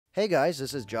Hey guys,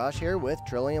 this is Josh here with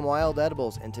Trillium Wild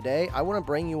Edibles, and today I want to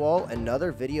bring you all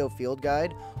another video field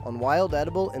guide on wild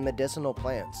edible and medicinal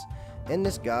plants. In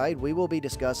this guide, we will be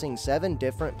discussing 7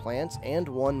 different plants and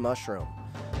 1 mushroom.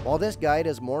 While this guide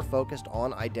is more focused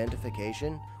on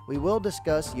identification, we will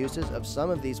discuss uses of some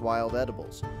of these wild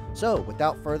edibles. So,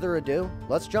 without further ado,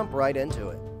 let's jump right into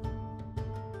it.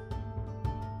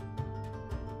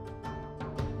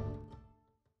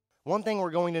 One thing we're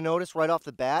going to notice right off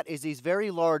the bat is these very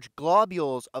large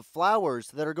globules of flowers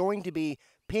that are going to be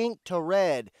pink to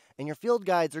red. And your field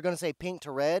guides are going to say pink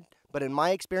to red, but in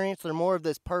my experience, they're more of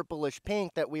this purplish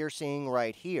pink that we are seeing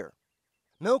right here.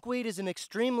 Milkweed is an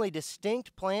extremely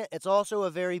distinct plant. It's also a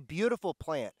very beautiful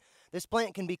plant. This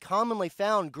plant can be commonly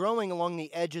found growing along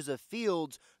the edges of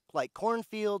fields like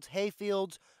cornfields,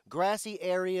 hayfields, grassy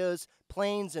areas,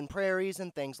 plains and prairies,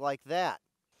 and things like that.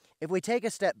 If we take a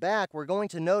step back, we're going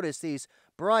to notice these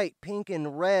bright pink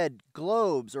and red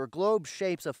globes or globe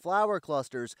shapes of flower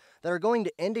clusters that are going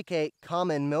to indicate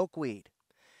common milkweed.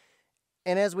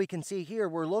 And as we can see here,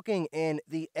 we're looking in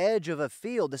the edge of a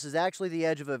field. This is actually the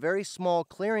edge of a very small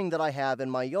clearing that I have in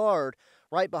my yard.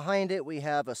 Right behind it, we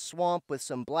have a swamp with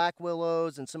some black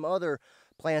willows and some other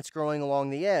plants growing along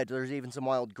the edge. There's even some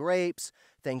wild grapes,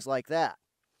 things like that.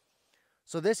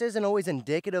 So this isn't always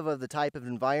indicative of the type of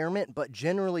environment, but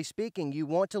generally speaking, you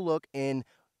want to look in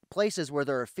places where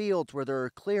there are fields, where there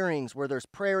are clearings, where there's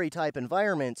prairie-type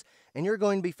environments, and you're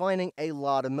going to be finding a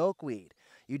lot of milkweed.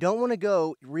 You don't want to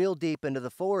go real deep into the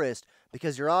forest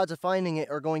because your odds of finding it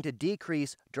are going to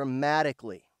decrease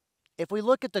dramatically. If we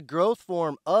look at the growth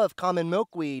form of common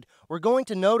milkweed, we're going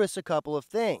to notice a couple of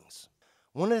things.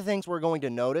 One of the things we're going to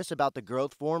notice about the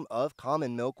growth form of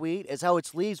common milkweed is how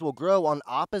its leaves will grow on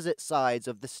opposite sides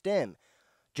of the stem,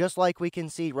 just like we can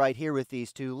see right here with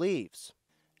these 2 leaves.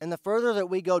 And the further that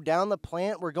we go down the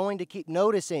plant, we're going to keep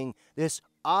noticing this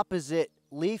opposite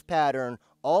leaf pattern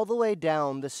all the way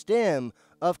down the stem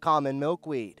of common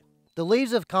milkweed. The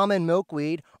leaves of common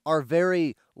milkweed are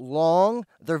very long.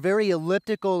 They're very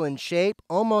elliptical in shape,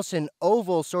 almost an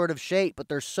oval sort of shape, but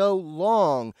they're so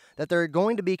long that they're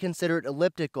going to be considered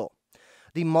elliptical.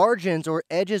 The margins or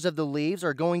edges of the leaves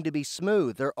are going to be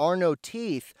smooth. There are no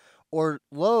teeth or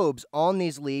lobes on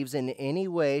these leaves in any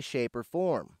way, shape, or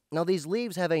form. Now, these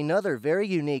leaves have another very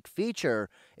unique feature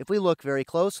if we look very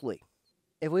closely.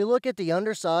 If we look at the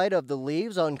underside of the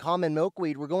leaves on common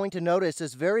milkweed, we're going to notice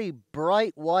this very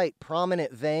bright white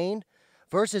prominent vein,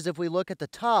 versus if we look at the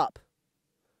top,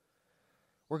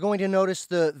 we're going to notice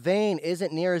the vein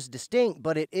isn't near as distinct,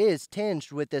 but it is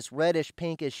tinged with this reddish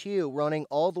pinkish hue running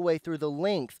all the way through the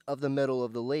length of the middle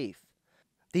of the leaf.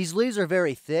 These leaves are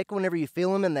very thick. Whenever you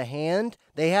feel them in the hand,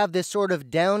 they have this sort of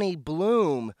downy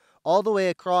bloom all the way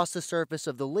across the surface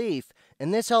of the leaf,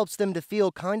 and this helps them to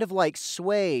feel kind of like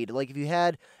suede, like if you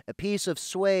had a piece of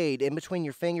suede in between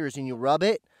your fingers and you rub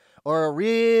it, or a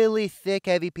really thick,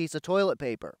 heavy piece of toilet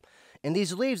paper. And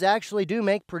these leaves actually do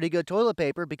make pretty good toilet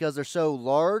paper because they're so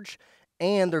large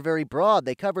and they're very broad.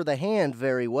 They cover the hand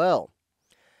very well.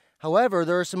 However,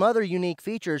 there are some other unique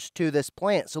features to this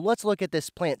plant, so let's look at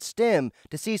this plant stem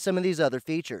to see some of these other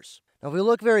features. Now, if we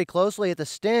look very closely at the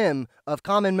stem of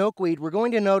common milkweed, we're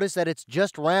going to notice that it's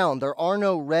just round. There are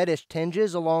no reddish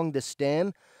tinges along the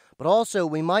stem, but also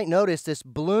we might notice this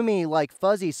bloomy, like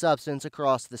fuzzy substance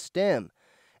across the stem.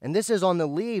 And this is on the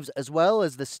leaves as well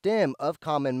as the stem of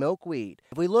common milkweed.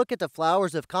 If we look at the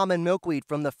flowers of common milkweed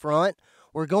from the front,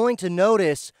 we're going to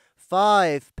notice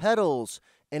 5 petals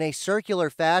in a circular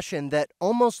fashion that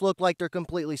almost look like they're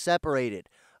completely separated,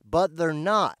 but they're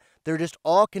not. They're just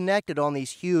all connected on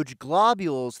these huge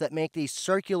globules that make these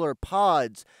circular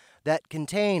pods that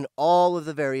contain all of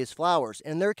the various flowers.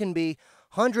 And there can be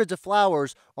hundreds of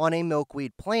flowers on a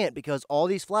milkweed plant because all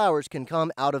these flowers can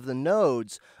come out of the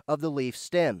nodes of the leaf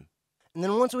stem. And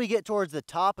then once we get towards the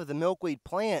top of the milkweed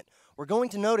plant, we're going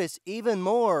to notice even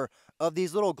more of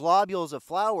these little globules of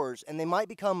flowers, and they might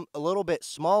become a little bit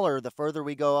smaller the further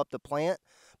we go up the plant,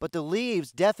 but the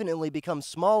leaves definitely become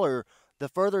smaller the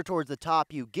further towards the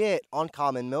top you get on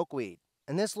common milkweed.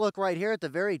 And this look right here at the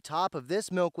very top of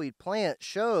this milkweed plant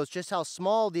shows just how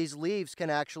small these leaves can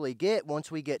actually get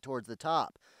once we get towards the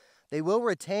top. They will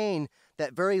retain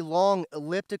that very long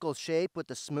elliptical shape with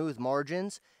the smooth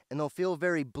margins, and they'll feel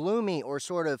very bloomy or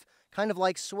sort of kind of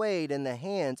like suede in the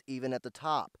hands even at the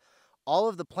top. All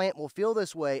of the plant will feel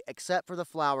this way except for the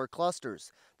flower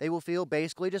clusters. They will feel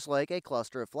basically just like a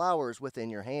cluster of flowers within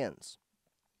your hands.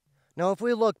 Now, if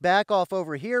we look back off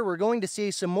over here, we're going to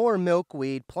see some more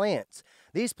milkweed plants.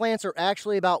 These plants are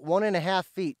actually about 1.5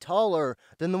 feet taller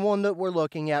than the one that we're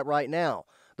looking at right now.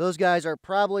 Those guys are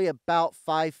probably about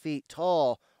 5 feet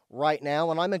tall right now,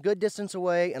 and I'm a good distance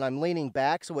away and I'm leaning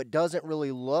back, so it doesn't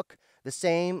really look the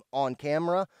same on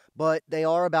camera, but they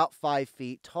are about 5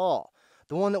 feet tall.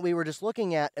 The one that we were just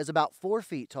looking at is about 4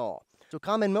 feet tall. So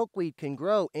common milkweed can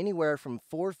grow anywhere from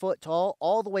 4 foot tall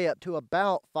all the way up to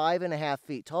about 5.5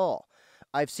 feet tall.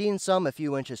 I've seen some a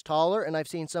few inches taller, and I've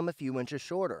seen some a few inches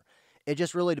shorter. It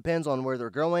just really depends on where they're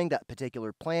growing, that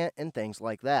particular plant, and things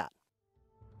like that.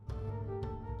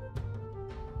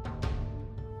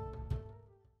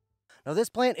 Now this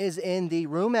plant is in the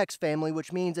Rumex family,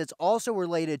 which means it's also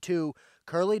related to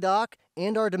curly dock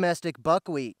and our domestic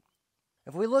buckwheat.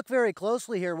 If we look very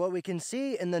closely here, what we can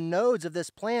see in the nodes of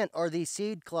this plant are these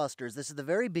seed clusters. This is the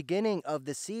very beginning of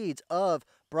the seeds of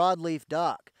broadleaf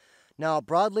dock. Now,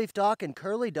 broadleaf dock and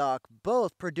curly dock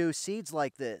both produce seeds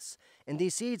like this, and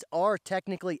these seeds are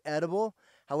technically edible.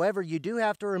 However, you do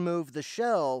have to remove the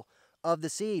shell of the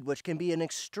seed, which can be an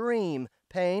extreme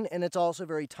pain, and it's also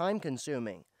very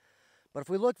time-consuming. But if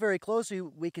we look very closely,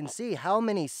 we can see how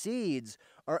many seeds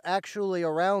are actually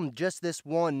around just this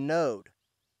one node.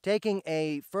 Taking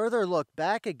a further look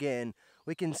back again,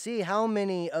 we can see how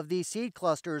many of these seed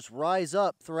clusters rise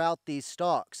up throughout these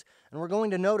stalks. And we're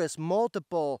going to notice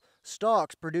multiple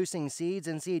stalks producing seeds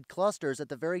and seed clusters at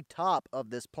the very top of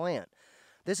this plant.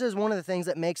 This is one of the things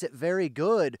that makes it very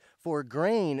good for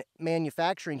grain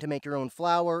manufacturing, to make your own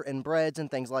flour and breads and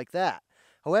things like that.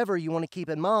 However, you want to keep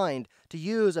in mind to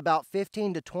use about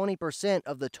 15 to 20%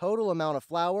 of the total amount of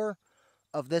flour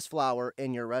of this flour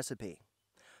in your recipe.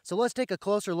 So let's take a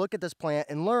closer look at this plant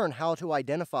and learn how to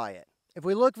identify it. If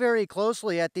we look very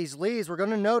closely at these leaves, we're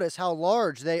going to notice how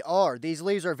large they are. These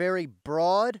leaves are very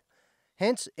broad,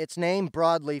 hence its name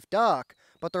broadleaf dock,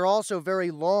 but they're also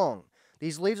very long.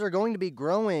 These leaves are going to be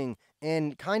growing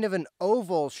in kind of an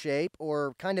oval shape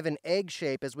or kind of an egg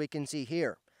shape, as we can see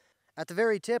here. At the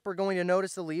very tip, we're going to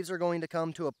notice the leaves are going to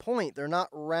come to a point. They're not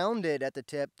rounded at the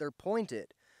tip, they're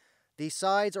pointed. The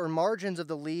sides or margins of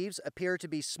the leaves appear to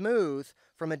be smooth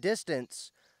from a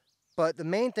distance, but the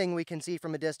main thing we can see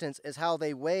from a distance is how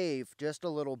they wave just a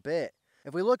little bit.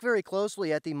 If we look very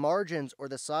closely at the margins or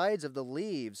the sides of the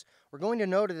leaves, we're going to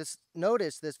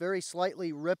notice this very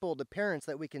slightly rippled appearance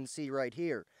that we can see right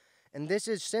here. And this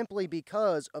is simply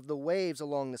because of the waves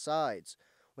along the sides.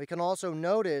 We can also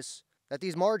notice that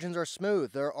these margins are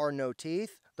smooth. There are no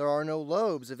teeth, there are no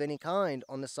lobes of any kind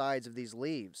on the sides of these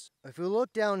leaves. If we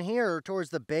look down here towards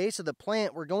the base of the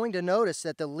plant, we're going to notice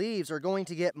that the leaves are going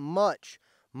to get much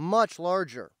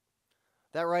larger.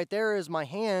 That right there is my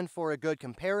hand for a good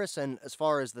comparison as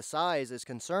far as the size is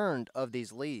concerned of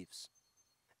these leaves.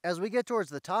 As we get towards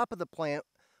the top of the plant,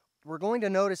 we're going to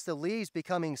notice the leaves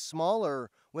becoming smaller,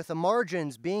 with the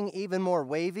margins being even more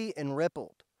wavy and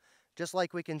rippled. Just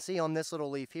like we can see on this little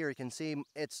leaf here, you can see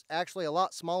it's actually a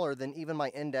lot smaller than even my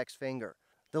index finger.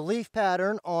 The leaf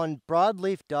pattern on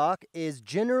broadleaf dock is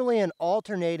generally an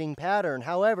alternating pattern.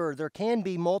 However, there can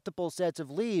be multiple sets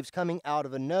of leaves coming out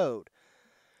of a node.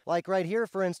 Like right here,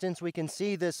 for instance, we can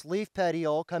see this leaf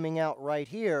petiole coming out right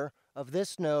here of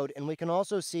this node, and we can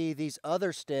also see these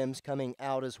other stems coming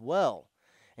out as well.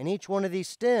 And each one of these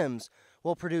stems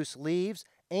will produce leaves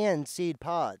and seed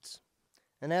pods.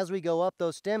 And as we go up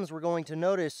those stems, we're going to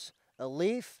notice a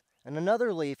leaf and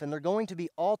another leaf, and they're going to be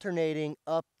alternating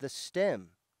up the stem.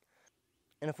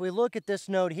 And if we look at this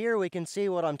node here, we can see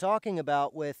what I'm talking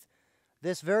about, with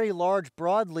this very large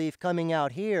broadleaf coming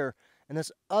out here, and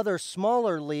this other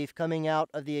smaller leaf coming out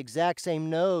of the exact same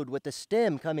node with the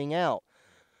stem coming out.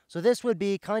 So this would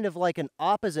be kind of like an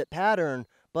opposite pattern,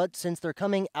 but since they're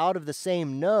coming out of the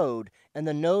same node and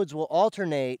the nodes will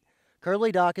alternate,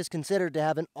 curly dock is considered to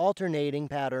have an alternating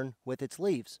pattern with its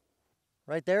leaves.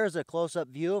 Right there is a close-up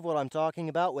view of what I'm talking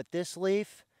about, with this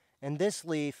leaf and this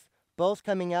leaf both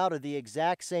coming out of the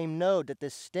exact same node that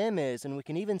this stem is, and we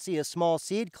can even see a small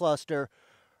seed cluster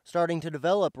starting to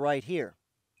develop right here.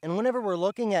 And whenever we're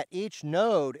looking at each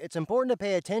node, it's important to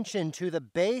pay attention to the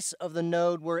base of the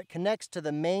node where it connects to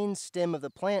the main stem of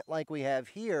the plant like we have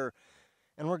here,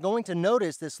 and we're going to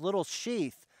notice this little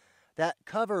sheath that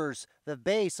covers the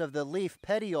base of the leaf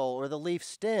petiole or the leaf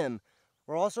stem.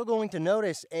 We're also going to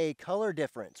notice a color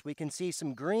difference. We can see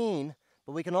some green,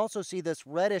 but we can also see this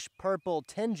reddish purple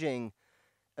tinging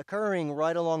occurring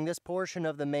right along this portion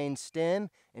of the main stem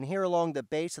and here along the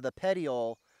base of the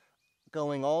petiole,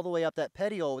 going all the way up that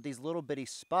petiole with these little bitty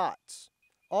spots.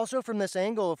 Also from this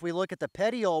angle, if we look at the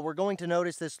petiole, we're going to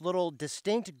notice this little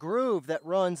distinct groove that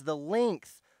runs the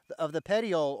length of the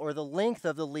petiole or the length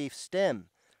of the leaf stem.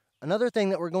 Another thing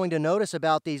that we're going to notice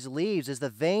about these leaves is the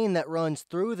vein that runs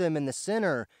through them in the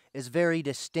center is very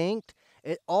distinct.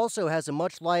 It also has a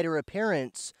much lighter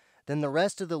appearance than the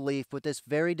rest of the leaf, with this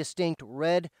very distinct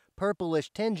red purplish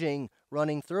tinging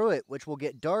running through it, which will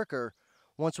get darker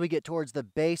once we get towards the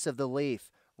base of the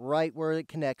leaf, right where it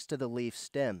connects to the leaf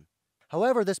stem.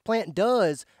 However, this plant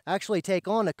does actually take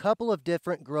on a couple of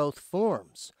different growth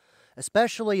forms,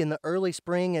 especially in the early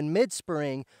spring and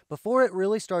mid-spring before it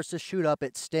really starts to shoot up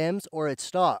its stems or its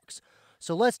stalks.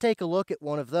 So let's take a look at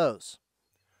one of those.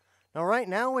 Now right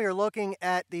now we are looking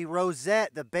at the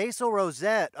rosette, the basal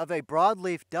rosette of a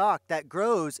broadleaf dock that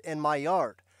grows in my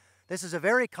yard. This is a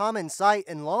very common sight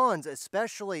in lawns,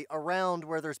 especially around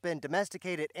where there's been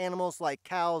domesticated animals like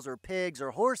cows or pigs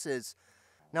or horses.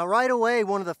 Now right away,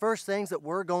 one of the first things that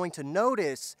we're going to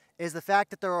notice is the fact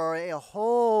that there are a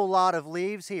whole lot of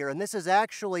leaves here, and this is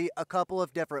actually a couple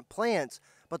of different plants,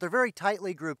 but they're very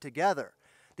tightly grouped together.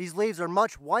 These leaves are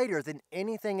much whiter than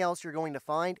anything else you're going to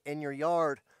find in your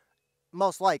yard,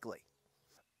 most likely.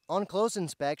 On close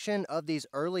inspection of these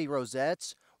early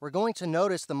rosettes, we're going to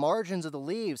notice the margins of the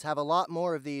leaves have a lot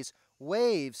more of these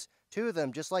waves to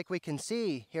them, just like we can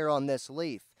see here on this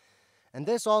leaf. And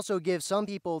this also gives some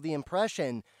people the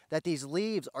impression that these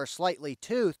leaves are slightly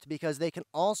toothed because they can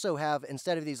also have,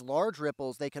 instead of these large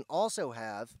ripples, they can also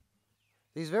have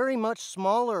these very much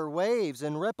smaller waves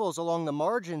and ripples along the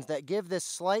margins that give this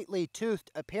slightly toothed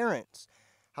appearance.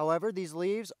 However, these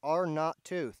leaves are not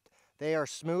toothed. They are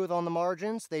smooth on the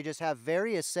margins. They just have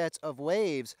various sets of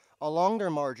waves along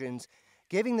their margins,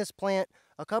 giving this plant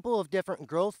a couple of different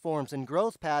growth forms and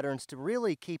growth patterns to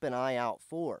really keep an eye out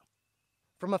for.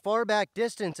 From a far back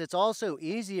distance, it's also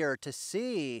easier to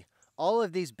see all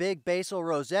of these big basal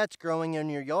rosettes growing in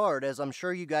your yard, as I'm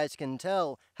sure you guys can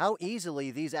tell how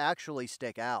easily these actually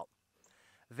stick out.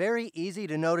 Very easy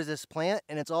to notice this plant,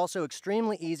 and it's also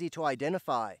extremely easy to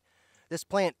identify. This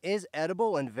plant is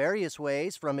edible in various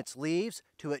ways, from its leaves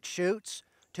to its shoots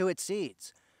to its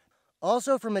seeds.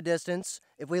 Also from a distance,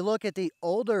 if we look at the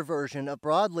older version of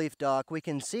broadleaf dock, we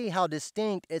can see how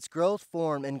distinct its growth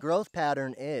form and growth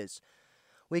pattern is.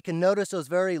 We can notice those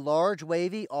very large,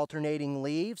 wavy, alternating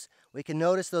leaves. We can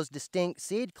notice those distinct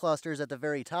seed clusters at the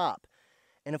very top.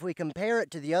 And if we compare it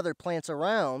to the other plants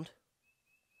around,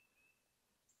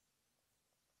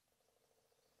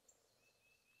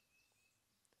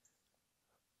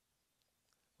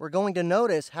 we're going to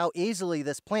notice how easily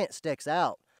this plant sticks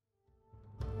out.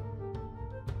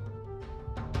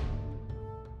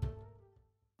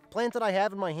 The plant that I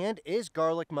have in my hand is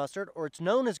garlic mustard, or it's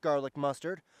known as garlic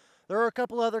mustard. There are a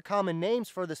couple other common names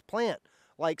for this plant,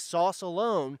 like sauce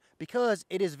alone, because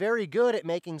it is very good at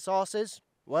making sauces,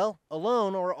 well,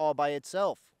 alone or all by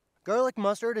itself. Garlic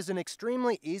mustard is an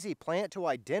extremely easy plant to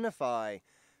identify,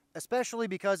 especially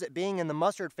because it being in the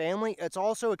mustard family, it's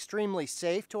also extremely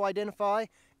safe to identify,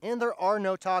 and there are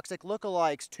no toxic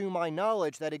lookalikes to my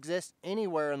knowledge that exist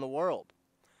anywhere in the world.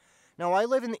 Now, I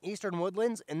live in the eastern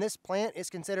woodlands, and this plant is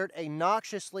considered a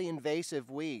noxiously invasive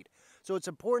weed, so it's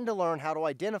important to learn how to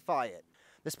identify it.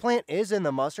 This plant is in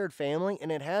the mustard family,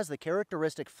 and it has the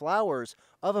characteristic flowers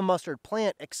of a mustard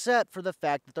plant, except for the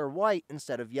fact that they're white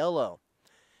instead of yellow.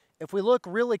 If we look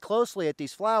really closely at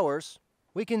these flowers,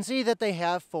 we can see that they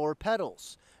have 4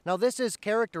 petals. Now, this is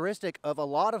characteristic of a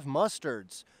lot of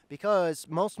mustards, because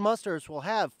most mustards will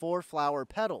have 4 flower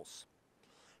petals.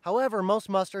 However, most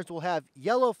mustards will have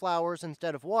yellow flowers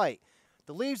instead of white.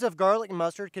 The leaves of garlic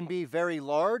mustard can be very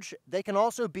large. They can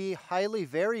also be highly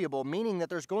variable, meaning that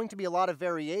there's going to be a lot of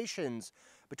variations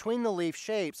between the leaf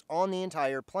shapes on the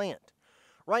entire plant.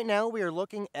 Right now, we are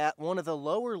looking at one of the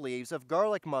lower leaves of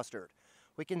garlic mustard.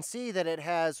 We can see that it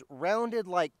has rounded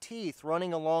like teeth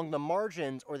running along the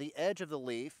margins or the edge of the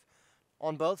leaf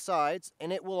on both sides,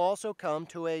 and it will also come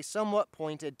to a somewhat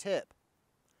pointed tip.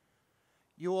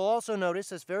 You will also notice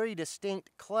this very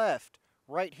distinct cleft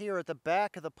right here at the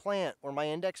back of the plant where my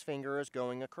index finger is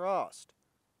going across.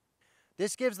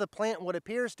 This gives the plant what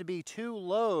appears to be 2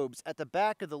 lobes at the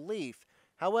back of the leaf.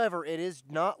 However, it is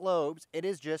not lobes, it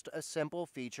is just a simple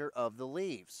feature of the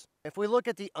leaves. If we look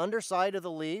at the underside of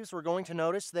the leaves, we're going to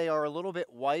notice they are a little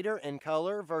bit whiter in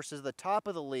color versus the top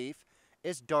of the leaf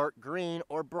is dark green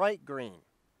or bright green.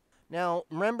 Now,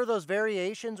 remember those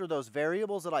variations or those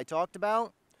variables that I talked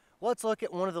about? Let's look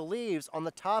at one of the leaves on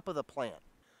the top of the plant.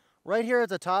 Right here at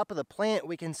the top of the plant,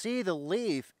 we can see the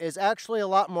leaf is actually a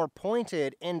lot more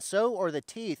pointed, and so are the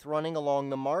teeth running along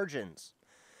the margins.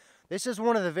 This is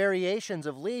one of the variations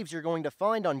of leaves you're going to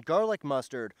find on garlic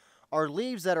mustard, are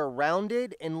leaves that are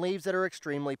rounded and leaves that are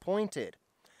extremely pointed.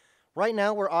 Right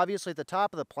now, we're obviously at the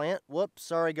top of the plant. Whoops,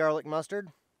 sorry, garlic mustard.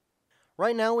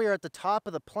 Right now, we are at the top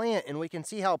of the plant, and we can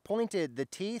see how pointed the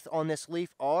teeth on this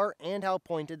leaf are and how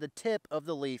pointed the tip of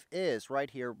the leaf is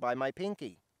right here by my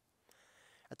pinky.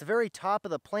 At the very top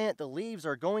of the plant, the leaves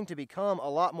are going to become a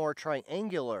lot more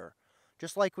triangular.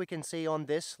 just like we can see on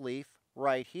this leaf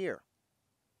right here.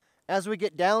 As we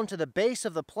get down to the base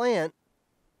of the plant,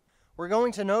 we're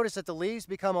going to notice that the leaves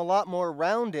become a lot more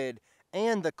rounded,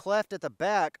 and the cleft at the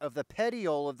back of the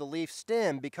petiole of the leaf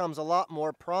stem becomes a lot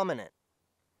more prominent.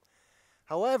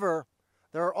 However,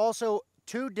 there are also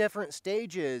two different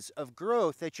stages of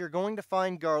growth that you're going to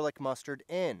find garlic mustard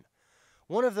in.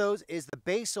 One of those is the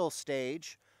basal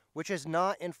stage, which is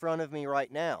not in front of me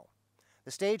right now. The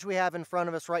stage we have in front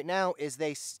of us right now is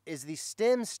the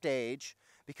stem stage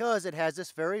because it has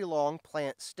this very long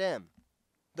plant stem.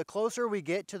 The closer we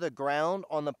get to the ground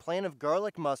on the plant of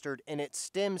garlic mustard in its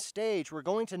stem stage, we're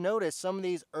going to notice some of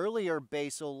these earlier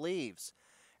basal leaves.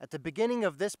 At the beginning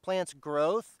of this plant's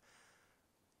growth,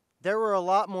 there were a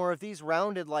lot more of these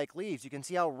rounded-like leaves. You can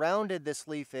see how rounded this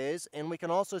leaf is, and we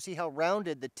can also see how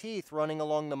rounded the teeth running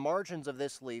along the margins of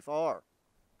this leaf are.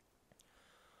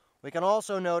 We can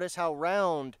also notice how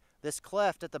round this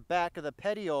cleft at the back of the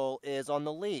petiole is on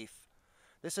the leaf.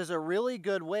 This is a really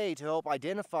good way to help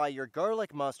identify your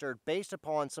garlic mustard based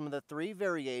upon some of the three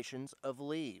variations of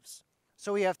leaves.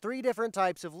 So we have three different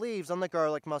types of leaves on the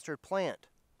garlic mustard plant.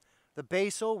 The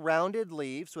basal rounded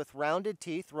leaves with rounded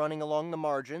teeth running along the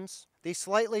margins, the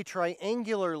slightly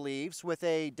triangular leaves with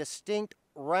a distinct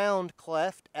round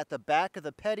cleft at the back of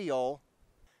the petiole,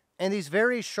 and these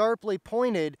very sharply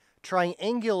pointed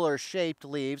triangular shaped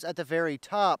leaves at the very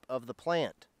top of the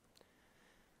plant.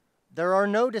 There are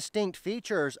no distinct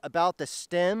features about the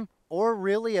stem or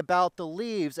really about the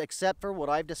leaves except for what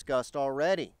I've discussed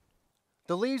already.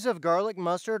 The leaves of garlic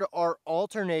mustard are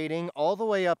alternating all the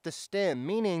way up the stem,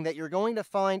 meaning that you're going to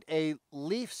find a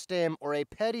leaf stem or a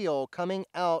petiole coming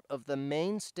out of the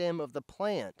main stem of the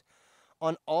plant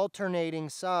on alternating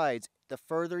sides the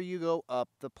further you go up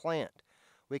the plant.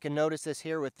 We can notice this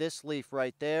here with this leaf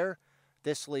right there,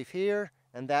 this leaf here,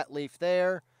 and that leaf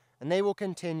there, and they will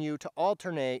continue to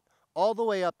alternate all the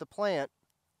way up the plant,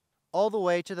 all the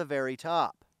way to the very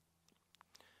top.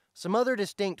 Some other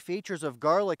distinct features of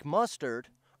garlic mustard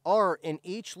are in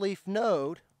each leaf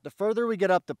node, the further we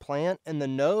get up the plant and the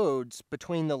nodes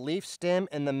between the leaf stem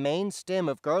and the main stem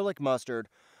of garlic mustard,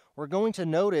 we're going to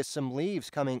notice some leaves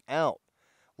coming out.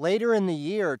 Later in the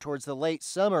year, towards the late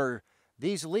summer,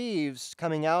 these leaves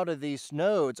coming out of these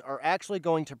nodes are actually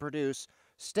going to produce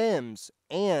stems,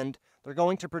 and they're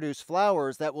going to produce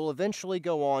flowers that will eventually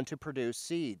go on to produce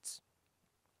seeds.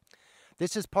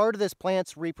 This is part of this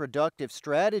plant's reproductive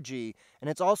strategy, and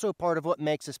it's also part of what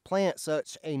makes this plant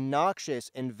such a noxious,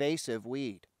 invasive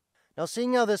weed. Now,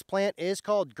 seeing how this plant is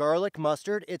called garlic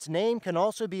mustard, its name can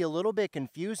also be a little bit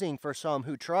confusing for some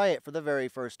who try it for the very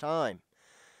first time,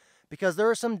 because there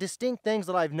are some distinct things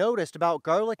that I've noticed about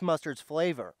garlic mustard's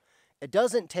flavor. It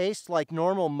doesn't taste like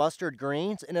normal mustard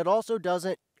greens, and it also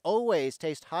doesn't always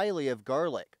taste highly of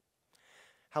garlic.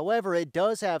 However, it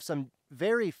does have some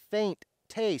very faint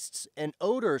tastes and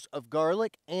odors of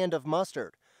garlic and of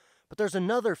mustard. But there's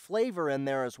another flavor in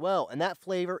there as well, and that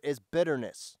flavor is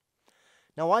bitterness.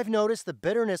 Now, I've noticed the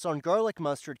bitterness on garlic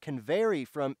mustard can vary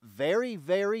from very,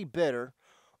 very bitter,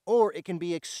 or it can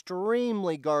be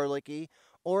extremely garlicky,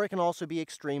 or it can also be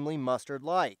extremely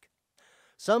mustard-like.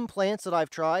 Some plants that I've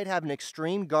tried have an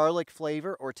extreme garlic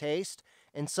flavor or taste,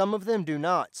 and some of them do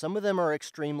not. Some of them are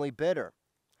extremely bitter.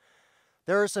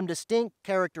 There are some distinct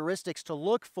characteristics to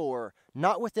look for,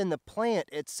 not within the plant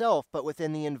itself, but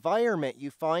within the environment you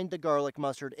find the garlic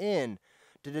mustard in,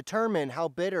 to determine how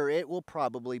bitter it will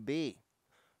probably be.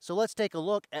 So let's take a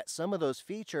look at some of those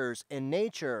features in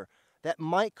nature that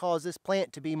might cause this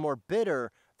plant to be more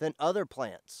bitter than other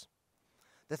plants.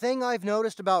 The thing I've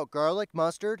noticed about garlic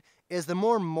mustard is the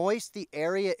more moist the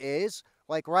area is,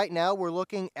 like right now we're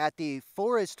looking at the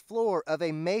forest floor of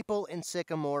a maple and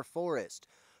sycamore forest.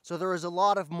 So there is a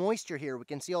lot of moisture here. We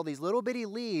can see all these little bitty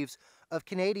leaves of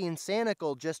Canadian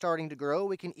sanicle just starting to grow.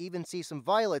 We can even see some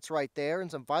violets right there and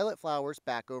some violet flowers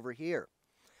back over here.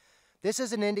 This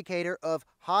is an indicator of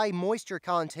high moisture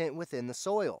content within the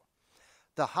soil.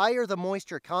 The higher the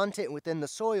moisture content within the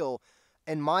soil,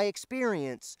 in my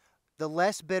experience, the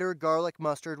less bitter garlic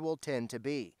mustard will tend to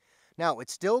be. Now,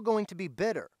 it's still going to be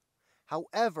bitter.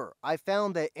 However, I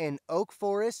found that in oak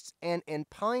forests and in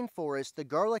pine forests, the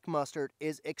garlic mustard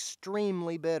is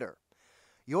extremely bitter.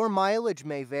 Your mileage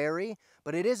may vary,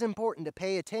 but it is important to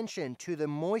pay attention to the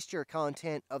moisture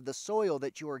content of the soil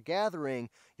that you are gathering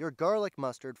your garlic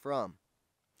mustard from.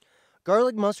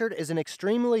 Garlic mustard is an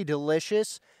extremely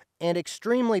delicious and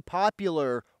extremely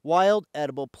popular wild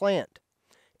edible plant.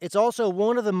 It's also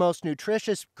one of the most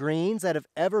nutritious greens that have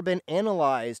ever been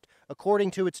analyzed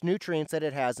according to its nutrients that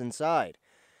it has inside.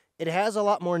 It has a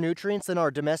lot more nutrients than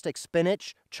our domestic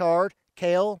spinach, chard,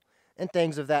 kale, and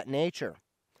things of that nature.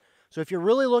 So if you're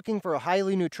really looking for a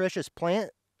highly nutritious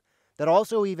plant that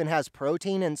also even has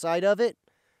protein inside of it,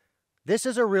 this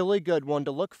is a really good one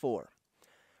to look for.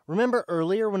 Remember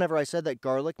earlier whenever I said that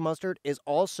garlic mustard is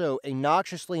also a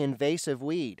noxiously invasive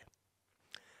weed?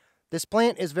 This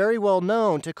plant is very well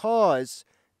known to cause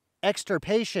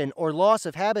extirpation or loss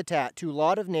of habitat to a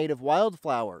lot of native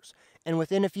wildflowers, and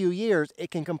within a few years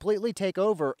it can completely take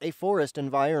over a forest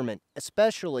environment,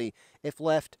 especially if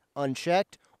left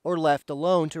unchecked or left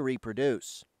alone to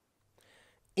reproduce.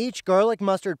 Each garlic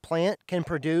mustard plant can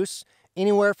produce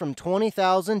anywhere from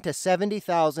 20,000 to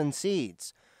 70,000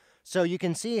 seeds, so you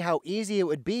can see how easy it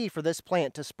would be for this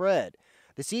plant to spread.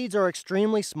 The seeds are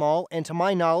extremely small, and to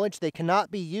my knowledge, they cannot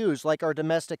be used like our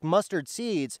domestic mustard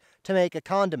seeds to make a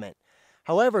condiment.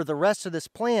 However, the rest of this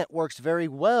plant works very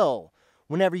well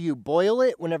whenever you boil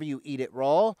it, whenever you eat it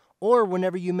raw, or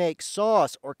whenever you make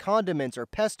sauce or condiments or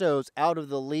pestos out of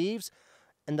the leaves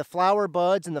and the flower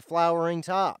buds and the flowering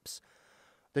tops.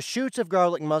 The shoots of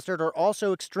garlic mustard are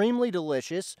also extremely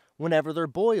delicious whenever they're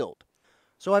boiled.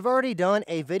 So I've already done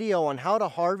a video on how to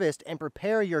harvest and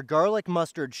prepare your garlic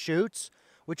mustard shoots,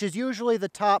 which is usually the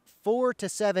top 4 to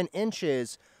 7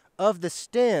 inches of the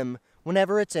stem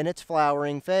whenever it's in its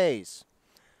flowering phase.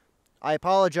 I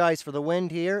apologize for the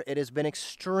wind here. It has been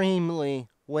extremely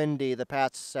windy the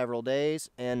past several days,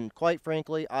 and quite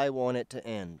frankly, I want it to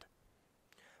end.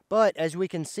 But as we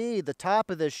can see, the top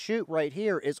of this shoot right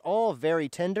here is all very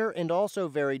tender and also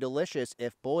very delicious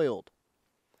if boiled.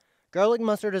 Garlic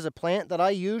mustard is a plant that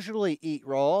I usually eat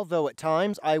raw, though at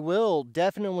times I will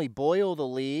definitely boil the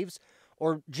leaves,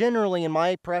 or generally in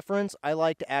my preference, I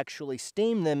like to actually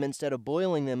steam them instead of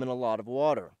boiling them in a lot of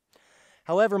water.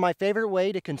 However, my favorite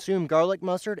way to consume garlic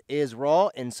mustard is raw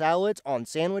in salads, on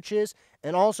sandwiches,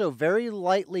 and also very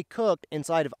lightly cooked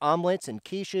inside of omelets and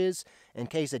quiches and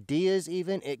quesadillas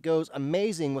even. It goes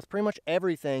amazing with pretty much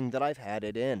everything that I've had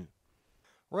it in.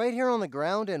 Right here on the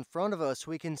ground in front of us,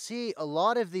 we can see a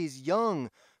lot of these young,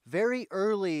 very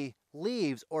early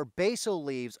leaves or basal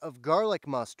leaves of garlic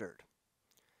mustard.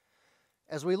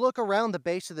 As we look around the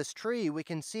base of this tree, we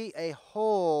can see a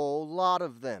whole lot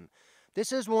of them.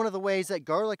 This is one of the ways that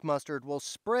garlic mustard will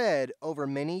spread over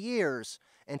many years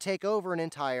and take over an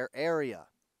entire area.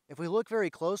 If we look very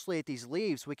closely at these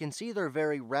leaves, we can see they're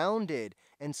very rounded,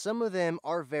 and some of them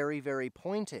are very, very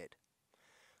pointed.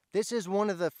 This is one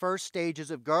of the first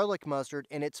stages of garlic mustard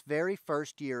in its very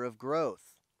first year of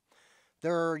growth.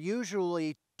 There are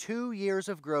usually 2 years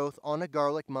of growth on a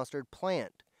garlic mustard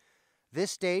plant. This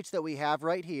stage that we have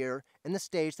right here and the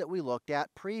stage that we looked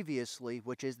at previously,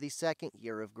 which is the second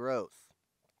year of growth.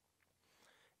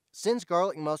 Since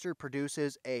garlic mustard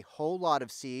produces a whole lot of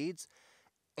seeds,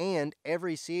 and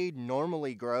every seed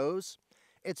normally grows,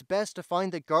 it's best to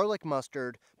find the garlic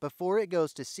mustard before it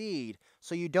goes to seed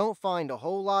so you don't find a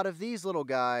whole lot of these little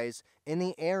guys in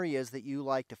the areas that you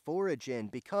like to forage in,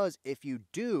 because if you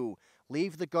do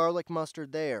leave the garlic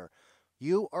mustard there,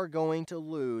 you are going to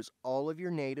lose all of your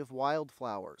native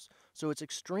wildflowers. So it's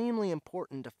extremely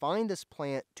important to find this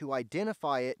plant, to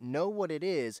identify it, know what it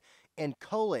is, and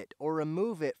cull it or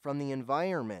remove it from the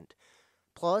environment.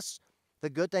 Plus,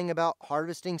 the good thing about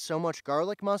harvesting so much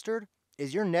garlic mustard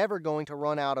is you're never going to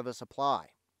run out of a supply.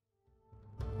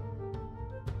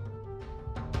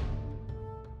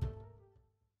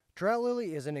 Trout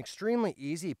lily is an extremely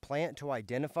easy plant to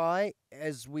identify.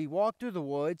 As we walk through the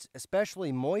woods,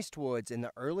 especially moist woods in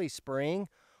the early spring,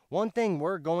 one thing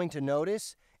we're going to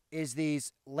notice is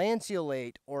these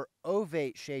lanceolate or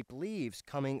ovate shaped leaves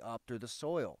coming up through the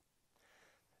soil.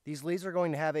 These leaves are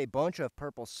going to have a bunch of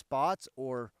purple spots,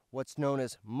 or what's known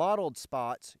as mottled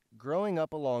spots, growing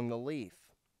up along the leaf.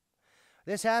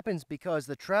 This happens because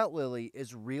the trout lily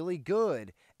is really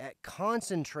good at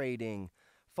concentrating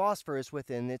phosphorus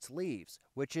within its leaves,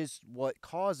 which is what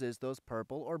causes those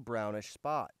purple or brownish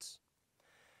spots.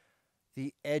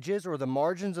 The edges or the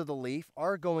margins of the leaf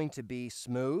are going to be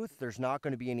smooth. There's not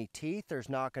going to be any teeth. There's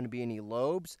not going to be any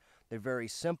lobes. They're very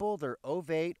simple. They're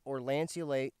ovate or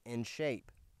lanceolate in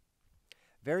shape.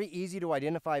 Very easy to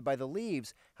identify by the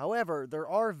leaves. However, there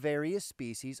are various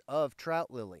species of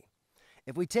trout lily.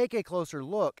 If we take a closer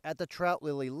look at the trout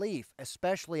lily leaf,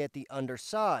 especially at the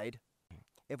underside,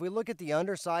 if we look at the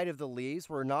underside of the leaves,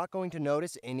 we're not going to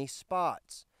notice any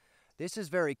spots. This is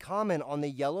very common on the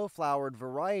yellow-flowered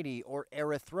variety or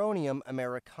Erythronium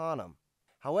americanum.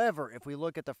 However, if we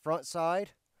look at the front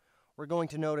side, we're going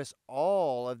to notice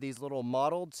all of these little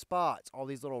mottled spots, all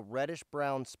these little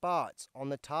reddish-brown spots on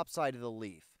the top side of the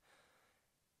leaf.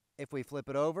 If we flip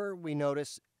it over, we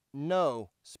notice no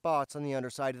spots on the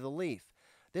underside of the leaf.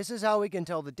 This is how we can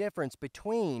tell the difference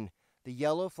between the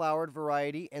yellow flowered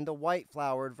variety and the white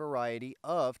flowered variety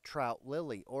of trout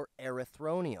lily or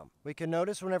erythronium. We can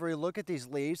notice whenever we look at these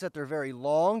leaves that they're very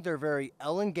long, they're very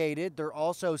elongated, they're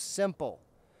also simple.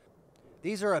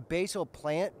 These are a basal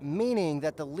plant, meaning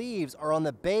that the leaves are on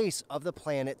the base of the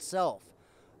plant itself.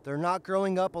 They're not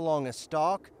growing up along a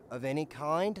stalk of any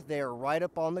kind, they are right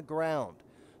up on the ground.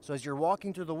 So as you're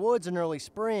walking through the woods in early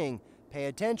spring, pay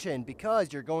attention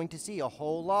because you're going to see a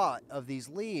whole lot of these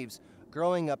leaves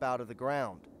growing up out of the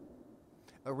ground.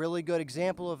 A really good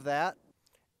example of that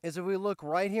is if we look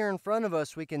right here in front of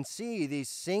us, we can see these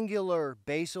singular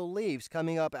basal leaves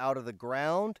coming up out of the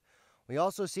ground. We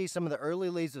also see some of the early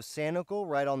leaves of sanicle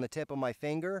right on the tip of my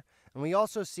finger, and we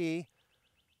also see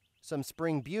some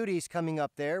spring beauties coming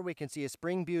up there. We can see a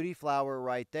spring beauty flower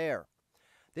right there.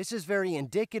 This is very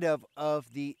indicative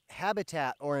of the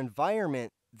habitat or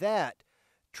environment that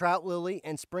trout lily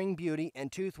and spring beauty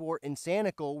and toothwort and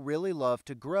sanicle really love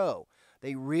to grow.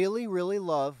 They really, really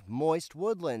love moist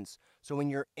woodlands. So when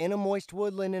you're in a moist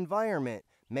woodland environment,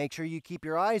 make sure you keep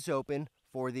your eyes open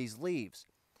for these leaves.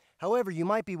 However, you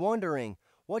might be wondering,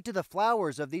 what do the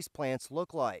flowers of these plants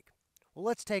look like? Well,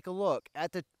 let's take a look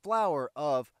at the flower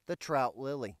of the trout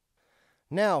lily.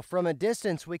 Now, from a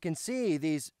distance, we can see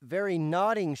these very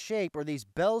nodding shape or these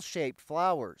bell-shaped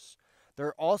flowers.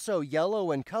 They're also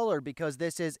yellow in color because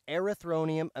this is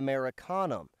Erythronium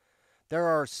americanum. There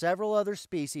are several other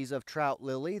species of trout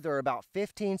lily. There are about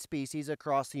 15 species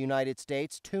across the United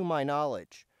States, to my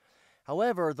knowledge.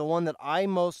 However, the one that I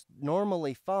most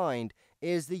normally find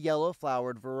is the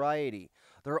yellow-flowered variety.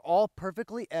 They're all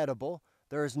perfectly edible.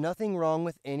 There is nothing wrong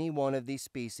with any one of these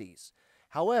species.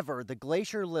 However, the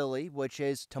glacier lily, which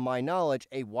is, to my knowledge,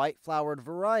 a white-flowered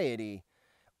variety,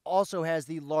 also has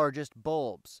the largest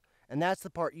bulbs, and that's the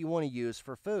part you want to use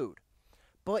for food.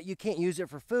 But you can't use it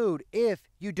for food if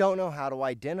you don't know how to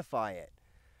identify it.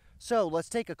 So let's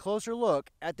take a closer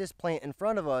look at this plant in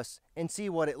front of us and see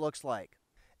what it looks like.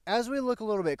 As we look a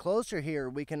little bit closer here,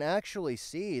 we can actually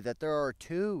see that there are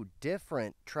two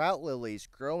different trout lilies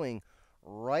growing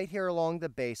right here along the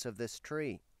base of this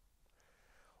tree.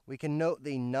 We can note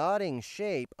the nodding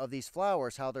shape of these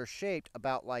flowers, how they're shaped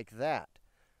about like that.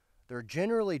 They're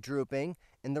generally drooping,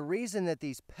 and the reason that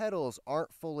these petals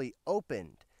aren't fully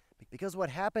opened, because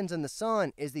what happens in the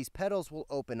sun is these petals will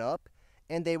open up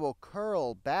and they will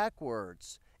curl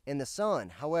backwards in the sun.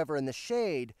 However, in the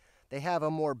shade, they have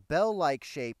a more bell-like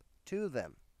shape to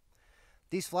them.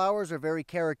 These flowers are very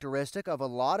characteristic of a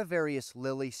lot of various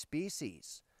lily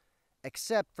species,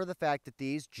 except for the fact that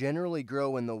these generally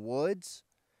grow in the woods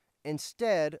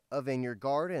instead of in your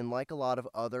garden like a lot of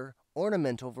other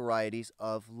ornamental varieties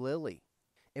of lily.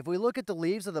 If we look at the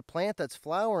leaves of the plant that's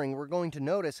flowering, we're going to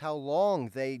notice how long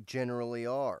they generally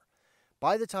are.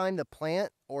 By the time the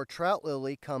plant or trout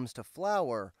lily comes to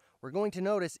flower, we're going to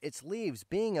notice its leaves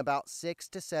being about 6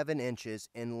 to 7 inches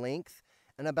in length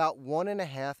and about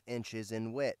 1.5 inches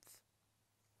in width.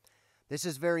 This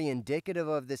is very indicative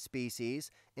of this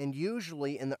species, and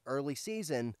usually in the early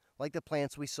season, like the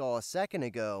plants we saw a second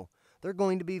ago, they're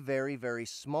going to be very, very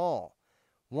small.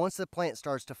 Once the plant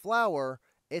starts to flower,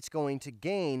 it's going to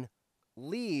gain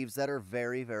leaves that are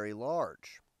very, very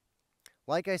large.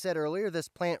 Like I said earlier, this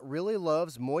plant really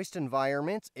loves moist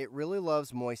environments. It really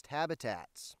loves moist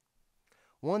habitats.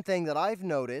 One thing that I've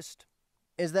noticed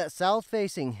is that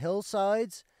south-facing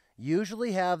hillsides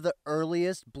usually have the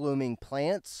earliest blooming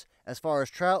plants as far as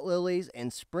trout lilies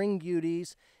and spring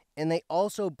beauties, and they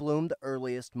also bloom the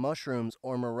earliest mushrooms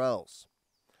or morels.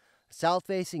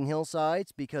 South-facing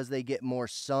hillsides, because they get more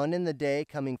sun in the day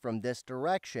coming from this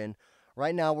direction.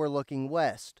 Right now we're looking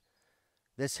west.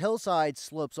 This hillside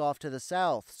slopes off to the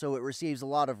south, so it receives a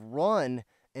lot of run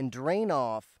and drain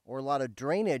off, or a lot of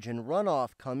drainage and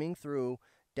runoff coming through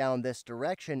down this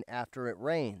direction after it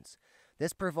rains.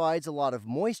 This provides a lot of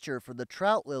moisture for the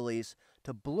trout lilies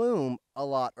to bloom a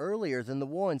lot earlier than the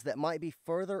ones that might be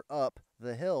further up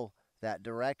the hill that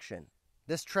direction.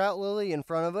 This trout lily in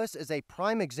front of us is a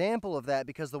prime example of that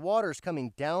because the water is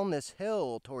coming down this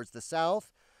hill towards the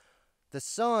south. The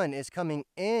sun is coming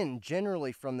in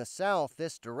generally from the south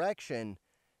this direction,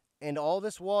 and all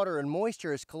this water and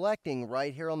moisture is collecting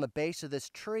right here on the base of this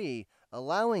tree,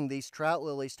 allowing these trout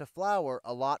lilies to flower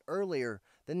a lot earlier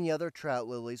than the other trout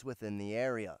lilies within the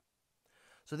area.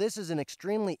 So this is an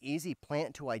extremely easy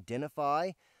plant to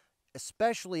identify,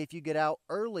 especially if you get out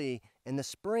early in the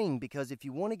spring, because if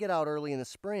you want to get out early in the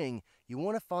spring, you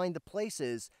want to find the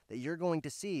places that you're going to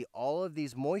see all of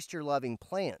these moisture-loving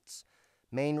plants.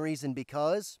 Main reason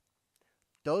because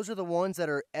those are the ones that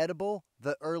are edible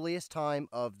the earliest time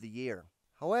of the year.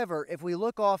 However, if we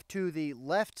look off to the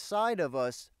left side of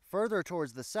us, further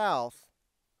towards the south,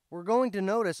 we're going to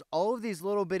notice all of these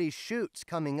little bitty shoots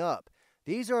coming up.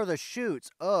 These are the shoots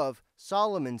of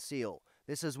Solomon seal.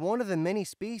 This is one of the many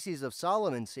species of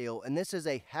Solomon seal, and this is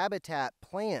a habitat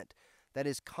plant that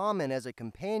is common as a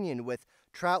companion with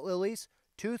trout lilies,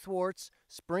 toothworts,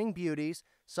 spring beauties,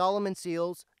 Solomon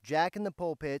seals,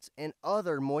 jack-in-the-pulpits, and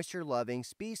other moisture-loving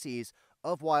species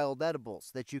of wild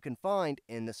edibles that you can find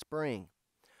in the spring.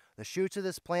 The shoots of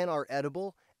this plant are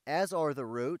edible, as are the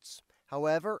roots.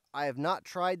 However, I have not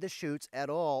tried the shoots at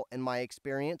all in my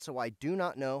experience, so I do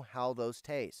not know how those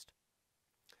taste.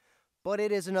 But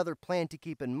it is another plant to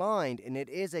keep in mind, and it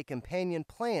is a companion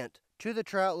plant to the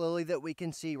trout lily that we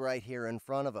can see right here in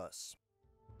front of us.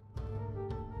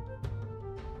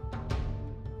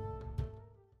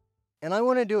 And I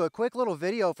want to do a quick little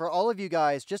video for all of you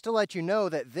guys just to let you know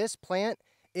that this plant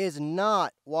is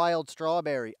not wild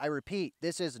strawberry. I repeat,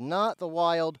 this is not the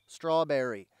wild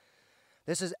strawberry.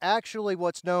 This is actually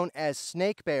what's known as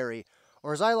snakeberry,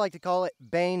 or as I like to call it,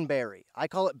 baneberry. I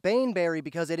call it baneberry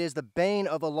because it is the bane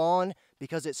of a lawn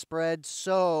because it spreads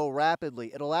so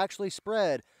rapidly. It'll actually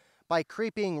spread by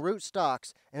creeping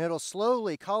rootstocks, and it'll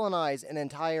slowly colonize an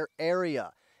entire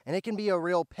area. And it can be a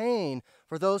real pain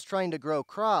for those trying to grow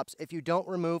crops if you don't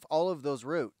remove all of those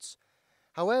roots.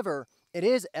 However, it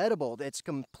is edible. It's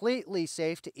completely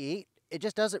safe to eat. It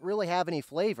just doesn't really have any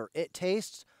flavor. It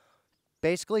tastes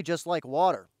basically just like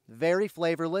water. Very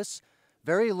flavorless,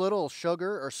 very little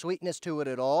sugar or sweetness to it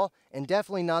at all, and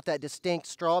definitely not that distinct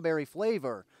strawberry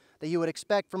flavor that you would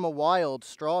expect from a wild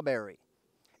strawberry.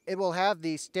 It will have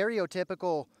the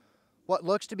stereotypical, what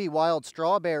looks to be wild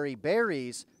strawberry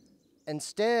berries.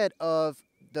 Instead of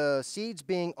the seeds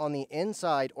being on the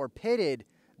inside or pitted,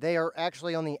 they are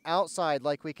actually on the outside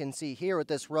like we can see here with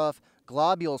this rough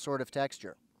globule sort of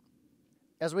texture.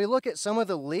 As we look at some of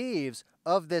the leaves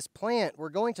of this plant, we're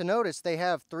going to notice they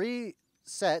have 3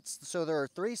 sets, so there are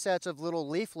 3 sets of little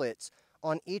leaflets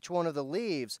on each one of the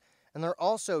leaves, and they're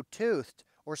also toothed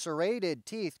or serrated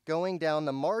teeth going down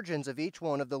the margins of each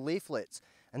one of the leaflets.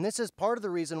 And this is part of the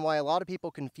reason why a lot of people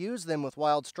confuse them with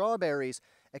wild strawberries,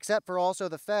 except for also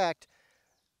the fact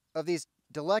of these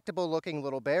delectable looking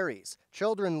little berries.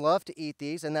 Children love to eat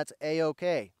these, and that's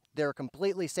a-okay. They're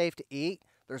completely safe to eat.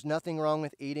 There's nothing wrong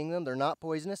with eating them. They're not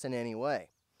poisonous in any way.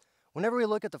 Whenever we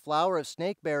look at the flower of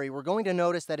snakeberry, we're going to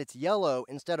notice that it's yellow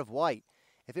instead of white.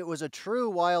 If it was a true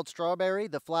wild strawberry,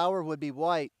 the flower would be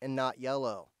white and not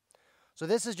yellow. So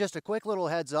this is just a quick little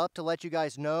heads up to let you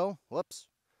guys know,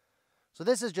 So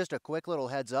this is just a quick little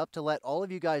heads up to let all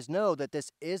of you guys know that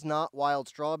this is not wild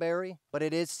strawberry, but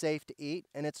it is safe to eat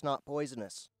and it's not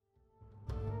poisonous.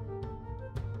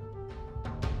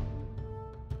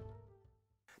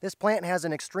 This plant has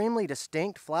an extremely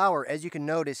distinct flower, as you can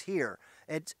notice here.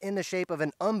 It's in the shape of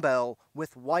an umbel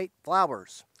with white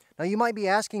flowers. Now you might be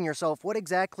asking yourself, what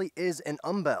exactly is an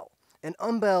umbel? An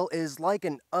umbel is like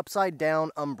an upside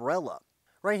down umbrella.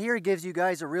 Right here gives you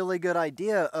guys a really good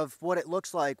idea of what it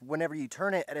looks like whenever you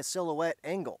turn it at a silhouette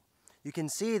angle. You can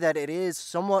see that it is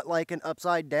somewhat like an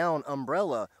upside down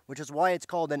umbrella, which is why it's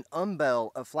called an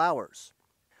umbel of flowers.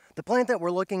 The plant that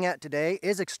we're looking at today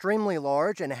is extremely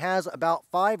large and has about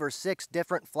 5 or 6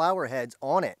 different flower heads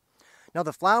on it. Now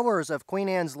the flowers of Queen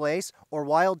Anne's lace or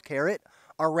wild carrot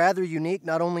are rather unique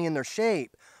not only in their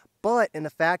shape, but in the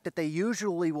fact that they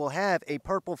usually will have a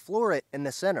purple floret in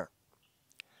the center.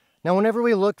 Now whenever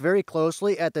we look very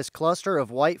closely at this cluster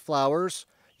of white flowers,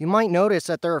 you might notice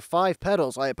that there are 5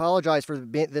 petals. I apologize for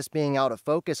this being out of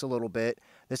focus a little bit.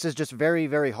 This is just very,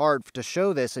 very hard to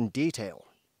show this in detail.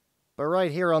 But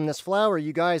right here on this flower,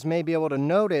 you guys may be able to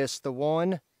notice the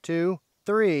 1, 2,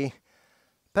 3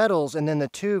 petals, and then the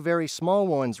 2 very small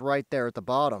ones right there at the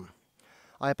bottom.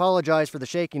 I apologize for the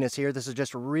shakiness here. This is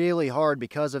just really hard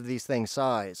because of these things'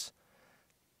 size.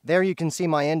 There you can see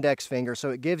my index finger, so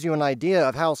it gives you an idea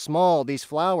of how small these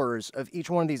flowers of each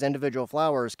one of these individual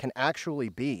flowers can actually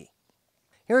be.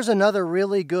 Here's another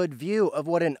really good view of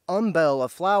what an umbel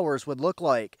of flowers would look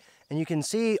like, and you can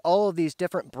see all of these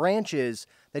different branches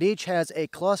that each has a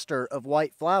cluster of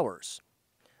white flowers.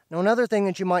 Now another thing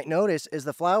that you might notice is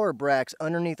the flower bracts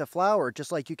underneath the flower,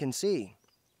 just like you can see.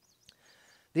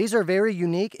 These are very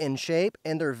unique in shape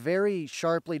and they're very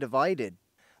sharply divided.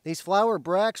 These flower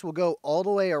bracts will go all the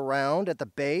way around at the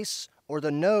base or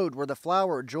the node where the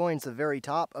flower joins the very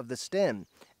top of the stem.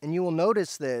 And you will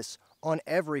notice this on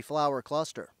every flower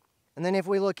cluster. And then if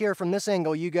we look here from this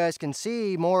angle, you guys can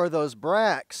see more of those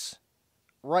bracts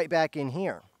right back in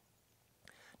here.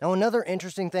 Now another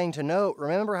interesting thing to note,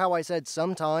 remember how I said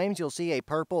sometimes you'll see a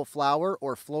purple flower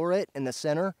or floret in the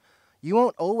center? You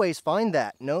won't always find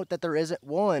that. Note that there isn't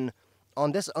one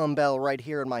on this umbel right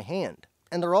here in my hand.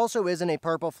 And there also isn't a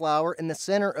purple flower in the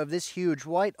center of this huge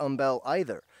white umbel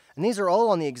either. And these are all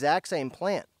on the exact same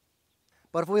plant.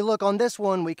 But if we look on this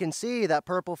one, we can see that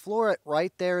purple floret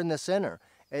right there in the center.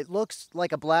 It looks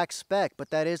like a black speck, but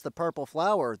that is the purple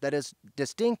flower that is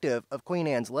distinctive of Queen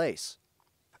Anne's lace.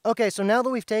 Okay, so now that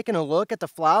we've taken a look at the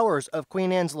flowers of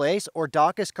Queen Anne's lace, or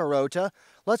Daucus carota,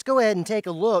 let's go ahead and take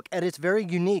a look at its very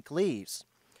unique leaves.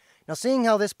 Now, seeing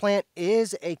how this plant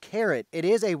is a carrot, it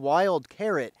is a wild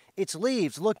carrot, its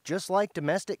leaves look just like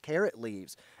domestic carrot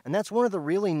leaves. And that's one of the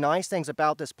really nice things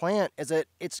about this plant, is that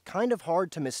it's kind of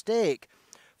hard to mistake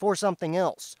for something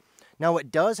else. Now,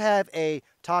 it does have a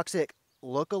toxic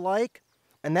look-alike,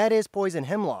 and that is poison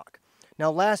hemlock. Now,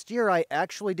 last year I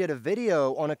actually did a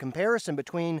video on a comparison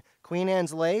between Queen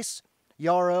Anne's lace,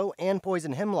 yarrow, and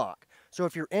poison hemlock. So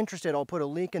if you're interested, I'll put a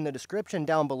link in the description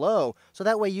down below, so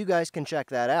that way you guys can check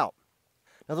that out.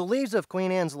 Now, the leaves of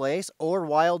Queen Anne's lace, or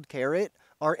wild carrot,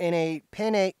 are in a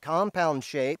pinnate compound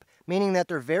shape, meaning that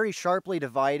they're very sharply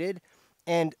divided,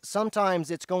 and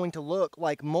sometimes it's going to look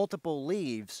like multiple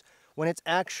leaves when it's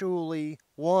actually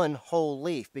one whole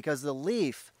leaf, because the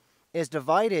leaf is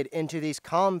divided into these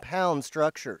compound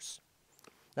structures.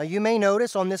 Now, you may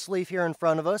notice on this leaf here in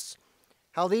front of us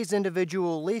how these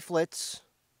individual leaflets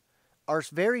are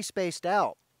very spaced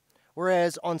out,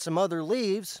 whereas on some other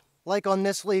leaves, like on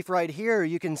this leaf right here,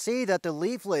 you can see that the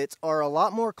leaflets are a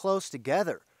lot more close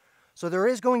together. So there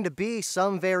is going to be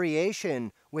some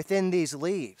variation within these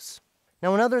leaves.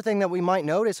 Now, another thing that we might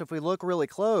notice if we look really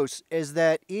close is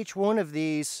that each one of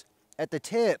these at the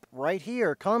tip right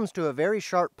here comes to a very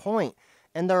sharp point,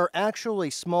 and there are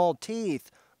actually small teeth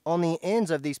on the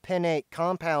ends of these pinnate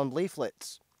compound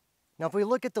leaflets. Now, if we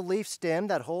look at the leaf stem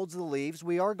that holds the leaves,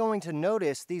 we are going to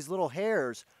notice these little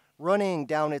hairs running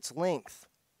down its length.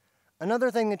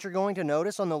 Another thing that you're going to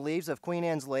notice on the leaves of Queen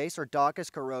Anne's lace, or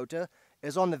Daucus carota,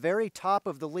 is on the very top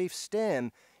of the leaf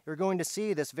stem, you're going to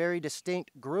see this very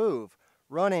distinct groove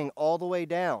running all the way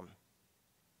down.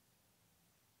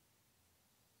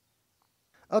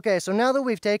 Okay, so now that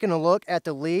we've taken a look at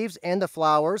the leaves and the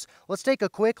flowers, let's take a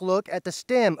quick look at the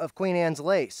stem of Queen Anne's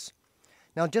lace.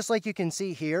 Now, just like you can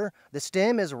see here, the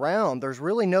stem is round. There's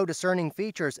really no discerning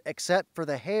features except for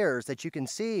the hairs that you can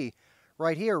see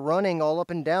right here running all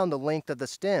up and down the length of the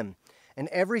stem. And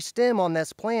every stem on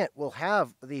this plant will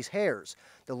have these hairs,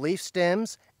 the leaf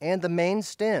stems and the main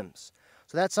stems.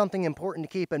 So that's something important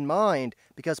to keep in mind,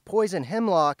 because poison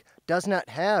hemlock does not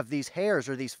have these hairs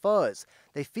or these fuzz.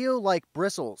 They feel like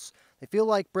bristles. They feel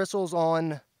like bristles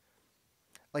on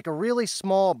like a really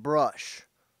small brush.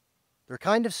 They're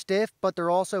kind of stiff, but they're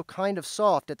also kind of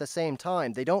soft at the same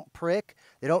time. They don't prick,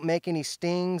 they don't make any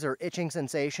stings or itching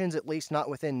sensations, at least not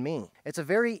within me. It's a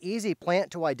very easy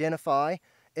plant to identify.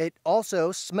 It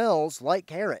also smells like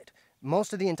carrot.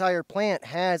 Most of the entire plant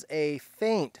has a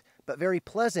faint but very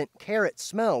pleasant carrot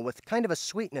smell with kind of a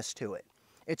sweetness to it.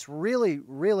 It's really,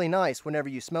 really nice whenever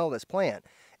you smell this plant.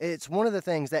 It's one of the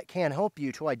things that can help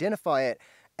you to identify it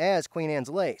as Queen Anne's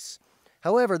lace.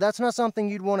 However, that's not something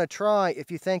you'd want to try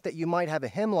if you think that you might have a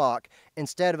hemlock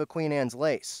instead of a Queen Anne's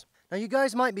lace. Now, you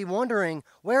guys might be wondering,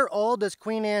 where all does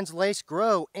Queen Anne's lace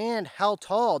grow and how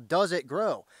tall does it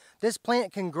grow? This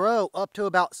plant can grow up to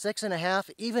about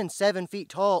 6.5, even 7 feet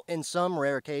tall in some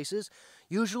rare cases.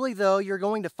 Usually, though, you're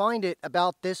going to find it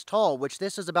about this tall, which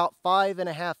this is about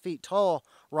 5.5 feet tall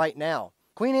right now.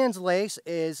 Queen Anne's lace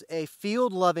is a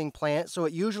field-loving plant, so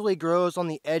it usually grows on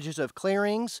the edges of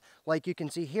clearings, like you can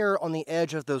see here on the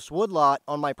edge of this woodlot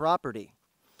on my property.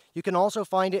 You can also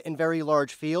find it in very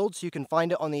large fields. You can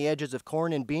find it on the edges of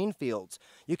corn and bean fields.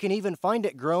 You can even find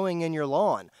it growing in your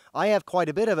lawn. I have quite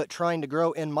a bit of it trying to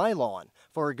grow in my lawn,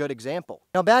 for a good example.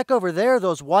 Now, back over there,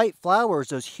 those white flowers,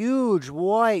 those huge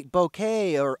white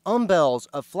bouquet or umbels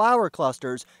of flower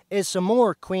clusters, is some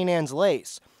more Queen Anne's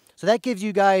lace. So that gives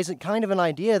you guys kind of an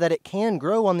idea that it can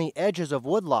grow on the edges of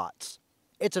woodlots.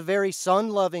 It's a very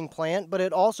sun-loving plant, but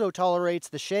it also tolerates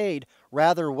the shade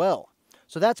rather well.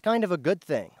 So that's kind of a good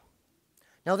thing.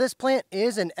 Now, this plant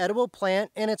is an edible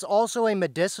plant, and it's also a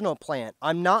medicinal plant.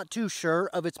 I'm not too sure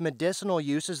of its medicinal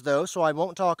uses, though, so I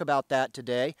won't talk about that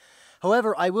today.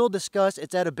 However, I will discuss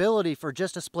its edibility for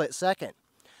just a split second.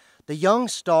 The young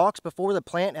stalks before the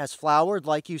plant has flowered,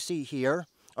 like you see here,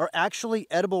 are actually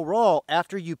edible raw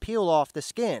after you peel off the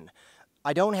skin.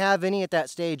 I don't have any at that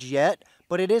stage yet,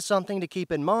 but it is something to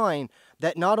keep in mind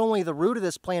that not only the root of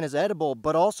this plant is edible,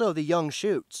 but also the young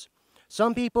shoots.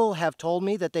 Some people have told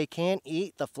me that they can't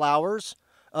eat the flowers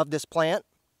of this plant,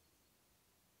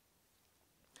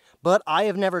 but I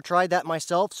have never tried that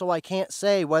myself, so I can't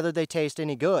say whether they taste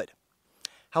any good.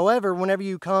 However, whenever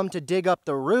you come to dig up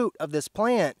the root of this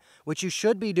plant, which you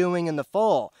should be doing in the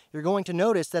fall, you're going to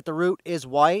notice that the root is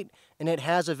white and it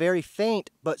has a very faint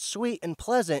but sweet and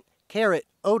pleasant carrot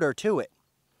odor to it.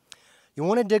 You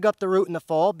want to dig up the root in the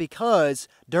fall because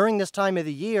during this time of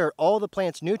the year, all the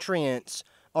plant's nutrients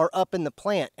are up in the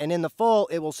plant, and in the fall,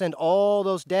 it will send all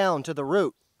those down to the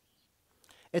root.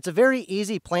 It's a very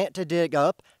easy plant to dig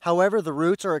up. However, the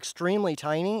roots are extremely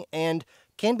tiny and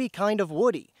can be kind of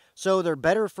woody, so they're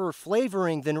better for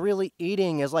flavoring than really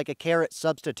eating as like a carrot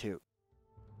substitute.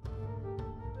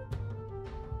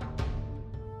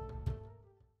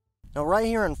 Now right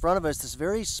here in front of us, this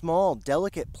very small,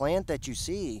 delicate plant that you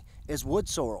see is wood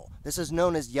sorrel. This is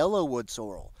known as yellow wood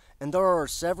sorrel, and there are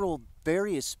several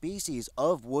various species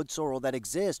of wood sorrel that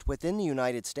exist within the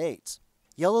United States.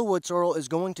 Yellow wood sorrel is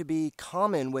going to be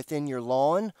common within your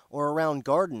lawn or around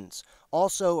gardens,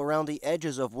 also around the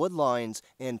edges of wood lines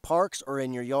in parks or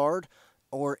in your yard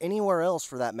or anywhere else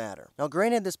for that matter. Now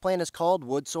granted, this plant is called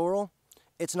wood sorrel.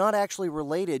 It's not actually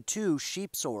related to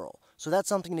sheep sorrel. So that's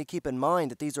something to keep in mind,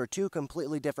 that these are two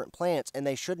completely different plants and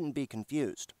they shouldn't be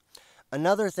confused.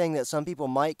 Another thing that some people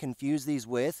might confuse these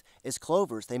with is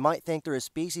clovers. They might think they're a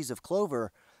species of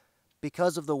clover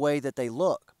because of the way that they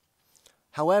look.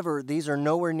 However, these are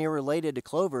nowhere near related to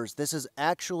clovers. This is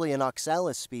actually an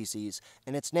oxalis species,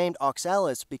 and it's named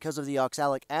oxalis because of the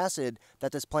oxalic acid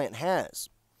that this plant has.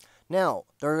 Now,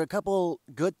 there are a couple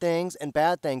good things and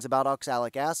bad things about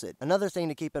oxalic acid. Another thing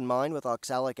to keep in mind with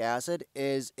oxalic acid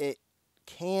is it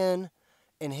can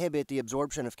inhibit the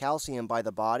absorption of calcium by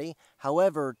the body.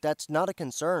 However, that's not a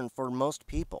concern for most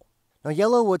people. Now,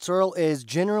 yellow wood sorrel is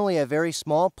generally a very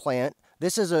small plant.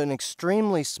 This is an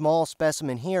extremely small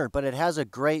specimen here, but it has a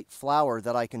great flower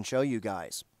that I can show you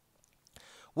guys.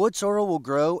 Wood sorrel will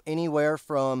grow anywhere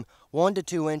from 1 to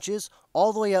 2 inches,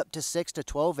 all the way up to 6 to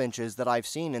 12 inches that I've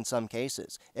seen in some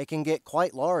cases. It can get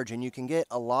quite large, and you can get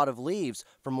a lot of leaves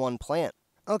from one plant.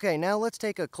 Okay, now let's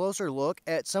take a closer look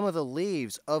at some of the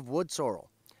leaves of wood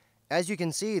sorrel. As you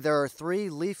can see, there are 3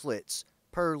 leaflets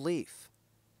per leaf.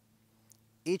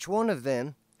 Each one of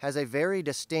them has a very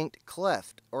distinct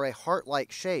cleft or a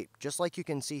heart-like shape, just like you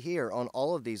can see here on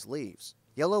all of these leaves.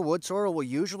 Yellow wood sorrel will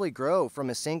usually grow from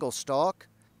a single stalk,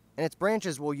 and its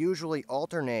branches will usually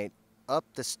alternate up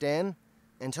the stem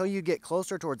until you get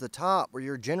closer towards the top, where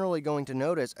you're generally going to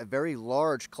notice a very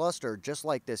large cluster just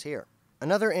like this here.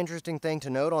 Another interesting thing to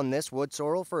note on this wood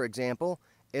sorrel, for example,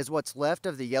 is what's left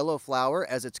of the yellow flower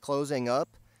as it's closing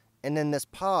up, and then this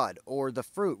pod or the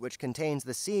fruit which contains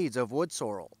the seeds of wood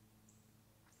sorrel.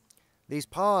 These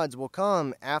pods will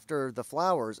come after the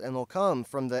flowers and will come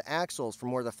from the axils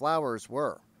from where the flowers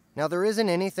were. Now, there isn't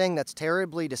anything that's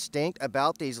terribly distinct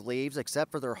about these leaves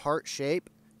except for their heart shape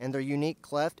and their unique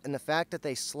cleft and the fact that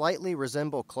they slightly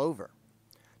resemble clover.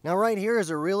 Now, right here is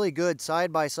a really good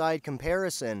side-by-side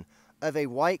comparison of a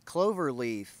white clover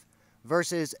leaf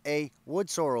versus a wood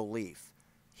sorrel leaf.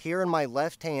 Here in my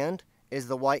left hand is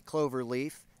the white clover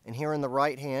leaf, and here in the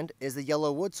right hand is the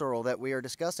yellow wood sorrel that we are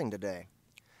discussing today.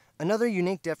 Another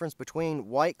unique difference between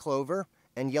white clover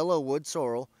and yellow wood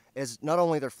sorrel is not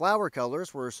only their flower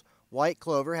colors, whereas white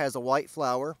clover has a white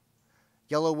flower,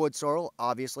 yellow wood sorrel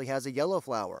obviously has a yellow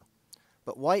flower.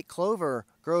 But white clover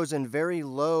grows in very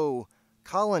low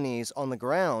colonies on the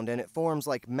ground and it forms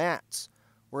like mats,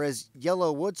 whereas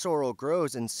yellow wood sorrel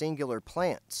grows in singular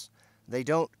plants. They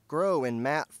don't grow in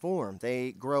mat form.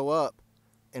 They grow up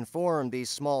and form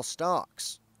these small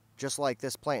stalks, just like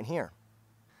this plant here.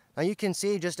 Now you can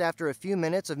see just after a few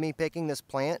minutes of me picking this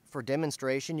plant for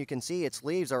demonstration, you can see its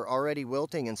leaves are already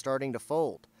wilting and starting to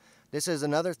fold. This is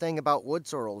another thing about wood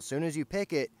sorrel. As soon as you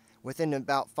pick it, within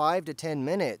about 5 to 10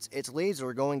 minutes, its leaves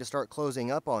are going to start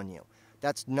closing up on you.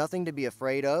 That's nothing to be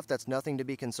afraid of. That's nothing to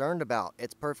be concerned about.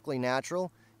 It's perfectly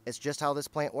natural. It's just how this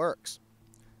plant works.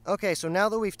 Okay, so now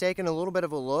that we've taken a little bit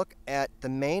of a look at the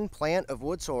main plant of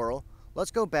wood sorrel,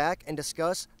 let's go back and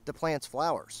discuss the plant's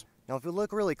flowers. Now, if you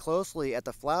look really closely at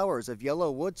the flowers of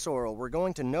yellow wood sorrel, we're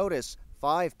going to notice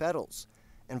 5 petals.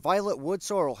 And violet wood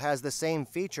sorrel has the same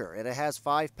feature. It has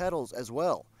 5 petals as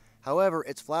well. However,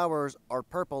 its flowers are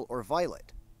purple or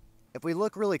violet. If we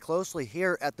look really closely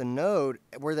here at the node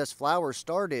where this flower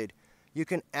started, you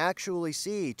can actually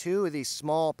see 2 of these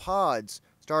small pods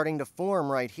starting to form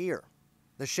right here.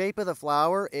 The shape of the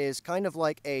flower is kind of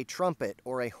like a trumpet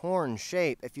or a horn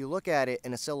shape if you look at it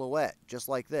in a silhouette, just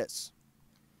like this.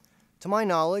 To my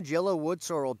knowledge, yellow wood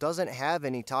sorrel doesn't have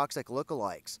any toxic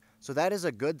lookalikes, so that is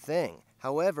a good thing.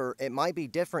 However, it might be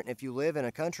different if you live in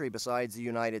a country besides the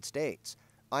United States.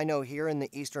 I know here in the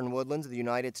eastern woodlands of the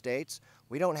United States,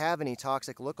 we don't have any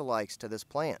toxic lookalikes to this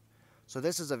plant. So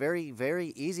this is a very, very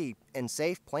easy and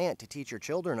safe plant to teach your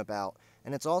children about,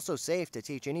 and it's also safe to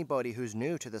teach anybody who's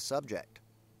new to the subject.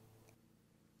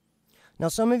 Now,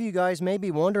 some of you guys may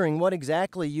be wondering what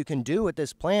exactly you can do with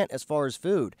this plant as far as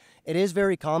food. It is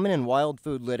very common in wild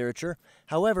food literature.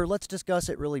 However, let's discuss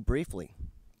it really briefly.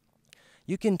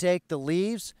 You can take the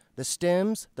leaves, the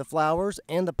stems, the flowers,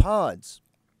 and the pods,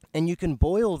 and you can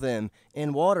boil them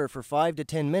in water for 5 to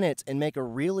 10 minutes and make a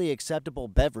really acceptable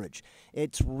beverage.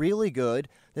 It's really good.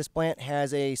 This plant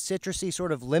has a citrusy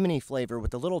sort of lemony flavor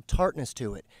with a little tartness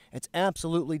to it. It's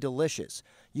absolutely delicious.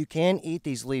 You can eat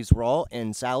these leaves raw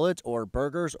in salads or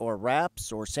burgers or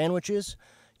wraps or sandwiches.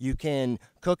 You can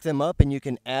cook them up and you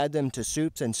can add them to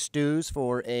soups and stews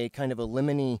for a kind of a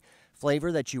lemony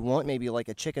flavor that you want, maybe like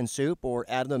a chicken soup, or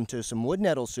add them to some wood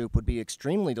nettle soup would be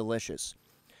extremely delicious.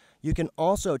 You can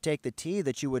also take the tea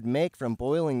that you would make from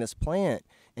boiling this plant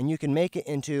and you can make it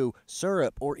into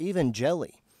syrup or even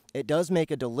jelly. It does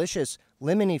make a delicious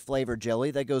lemony flavored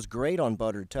jelly that goes great on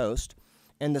buttered toast,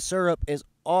 and the syrup is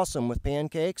awesome with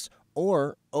pancakes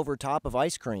or over top of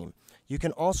ice cream. You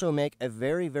can also make a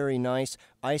very, very nice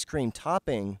ice cream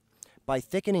topping by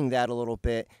thickening that a little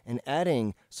bit and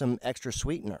adding some extra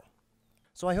sweetener.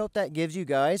 So I hope that gives you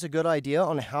guys a good idea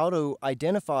on how to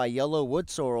identify yellow wood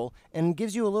sorrel and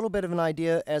gives you a little bit of an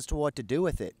idea as to what to do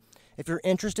with it. If you're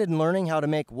interested in learning how to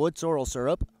make wood sorrel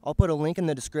syrup, I'll put a link in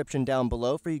the description down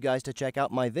below for you guys to check out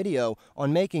my video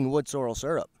on making wood sorrel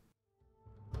syrup.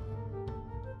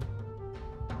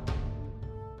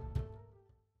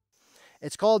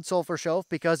 It's called sulfur shelf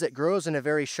because it grows in a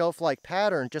very shelf-like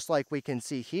pattern, just like we can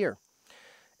see here.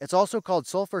 It's also called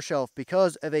sulfur shelf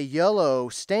because of a yellow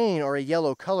stain or a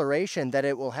yellow coloration that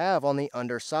it will have on the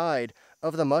underside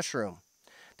of the mushroom.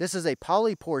 This is a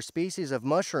polypore species of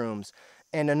mushrooms,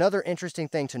 and another interesting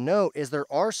thing to note is there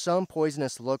are some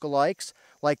poisonous lookalikes,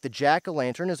 like the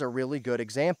jack-o'-lantern is a really good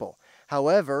example.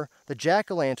 However, the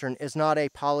jack-o'-lantern is not a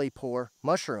polypore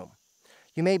mushroom.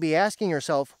 You may be asking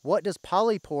yourself, what does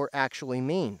polypore actually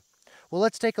mean? Well,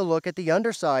 let's take a look at the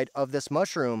underside of this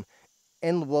mushroom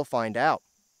and we'll find out.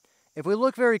 If we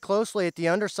look very closely at the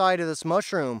underside of this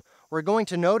mushroom, we're going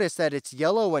to notice that it's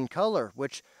yellow in color,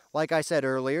 which, like I said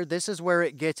earlier, this is where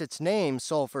it gets its name,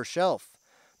 sulfur shelf.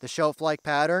 The shelf-like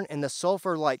pattern and the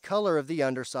sulfur-like color of the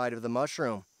underside of the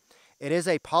mushroom. It is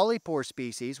a polypore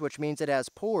species, which means it has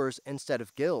pores instead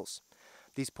of gills.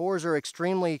 These pores are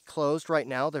extremely closed right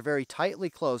now. They're very tightly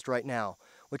closed right now,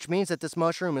 which means that this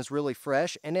mushroom is really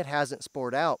fresh and it hasn't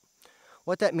spored out.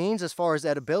 What that means as far as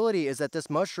edibility is that this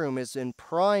mushroom is in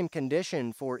prime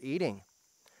condition for eating.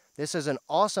 This is an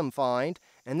awesome find,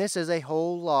 and this is a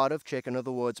whole lot of chicken of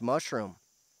the woods mushroom.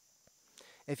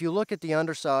 If you look at the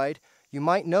underside, you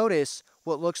might notice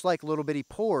what looks like little bitty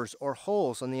pores or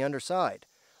holes on the underside.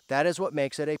 That is what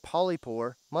makes it a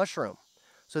polypore mushroom.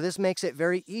 So this makes it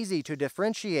very easy to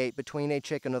differentiate between a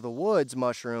chicken of the woods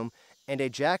mushroom and a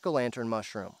jack-o'-lantern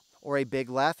mushroom, or a big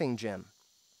laughing gem.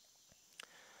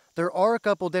 There are a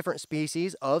couple different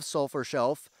species of sulfur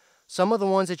shelf. Some of the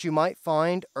ones that you might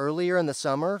find earlier in the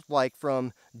summer, like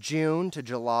from June to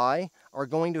July, are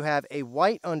going to have a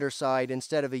white underside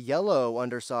instead of a yellow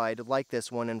underside like this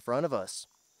one in front of us.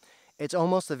 It's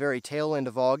almost the very tail end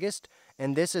of August,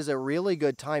 and this is a really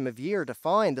good time of year to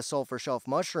find the sulfur shelf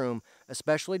mushroom,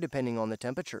 especially depending on the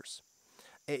temperatures.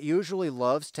 It usually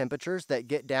loves temperatures that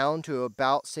get down to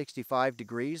about 65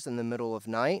 degrees in the middle of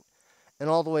night, and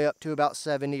all the way up to about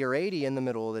 70 or 80 in the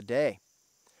middle of the day.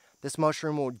 This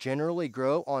mushroom will generally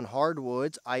grow on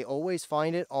hardwoods. I always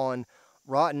find it on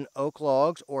rotten oak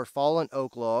logs or fallen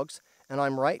oak logs, and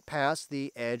I'm right past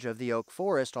the edge of the oak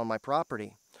forest on my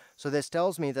property. So this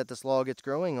tells me that this log it's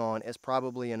growing on is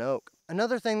probably an oak.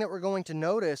 Another thing that we're going to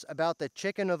notice about the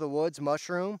chicken of the woods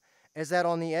mushroom is that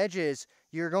on the edges,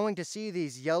 you're going to see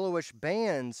these yellowish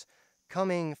bands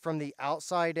coming from the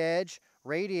outside edge,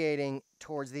 radiating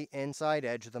towards the inside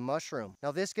edge of the mushroom.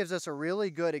 Now this gives us a really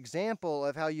good example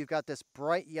of how you've got this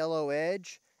bright yellow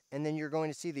edge, and then you're going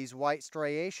to see these white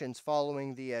striations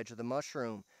following the edge of the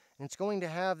mushroom. And it's going to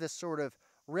have this sort of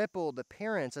rippled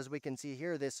appearance, as we can see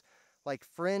here, this like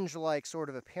fringe-like sort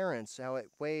of appearance, how it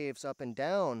waves up and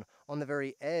down on the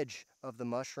very edge of the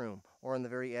mushroom, or on the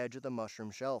very edge of the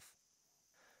mushroom shelf.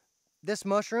 This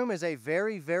mushroom is a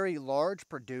very, very large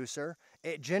producer.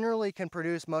 It generally can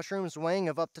produce mushrooms weighing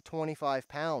of up to 25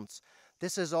 pounds.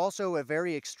 This is also a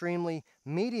very extremely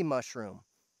meaty mushroom.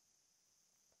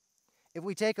 If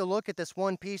we take a look at this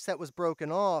one piece that was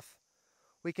broken off,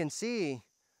 we can see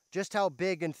just how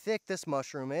big and thick this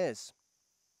mushroom is.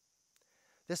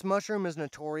 This mushroom is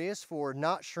notorious for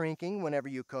not shrinking whenever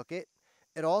you cook it.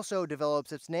 It also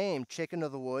develops its name, chicken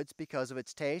of the woods, because of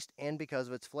its taste and because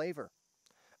of its flavor.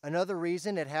 Another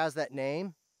reason it has that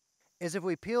name is if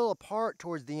we peel apart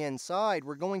towards the inside,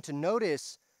 we're going to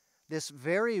notice this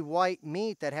very white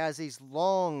meat that has these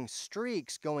long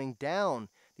streaks going down,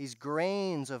 these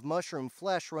grains of mushroom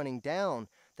flesh running down,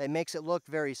 that makes it look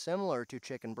very similar to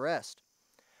chicken breast.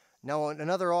 Now,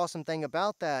 another awesome thing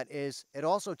about that is it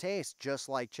also tastes just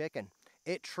like chicken.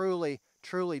 It truly,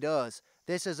 truly does.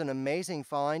 This is an amazing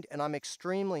find, and I'm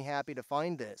extremely happy to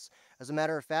find this. As a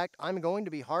matter of fact, I'm going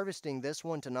to be harvesting this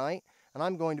one tonight, and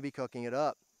I'm going to be cooking it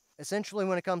up. Essentially,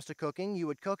 when it comes to cooking, you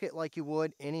would cook it like you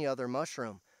would any other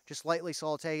mushroom. Just lightly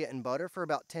saute it in butter for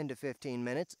about 10 to 15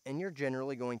 minutes, and you're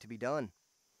generally going to be done.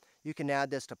 You can add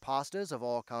this to pastas of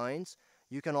all kinds.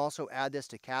 You can also add this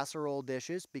to casserole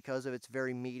dishes because of its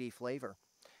very meaty flavor.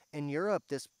 In Europe,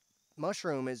 this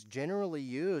mushroom is generally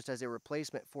used as a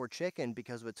replacement for chicken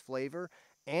because of its flavor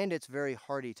and its very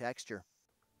hearty texture.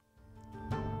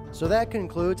 So that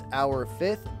concludes our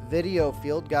 5th video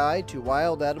field guide to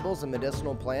wild edibles and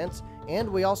medicinal plants, and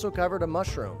we also covered a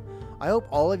mushroom. I hope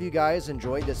all of you guys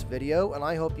enjoyed this video, and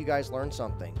I hope you guys learned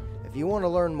something. If you want to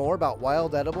learn more about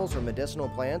wild edibles or medicinal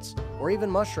plants, or even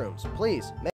mushrooms,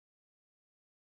 please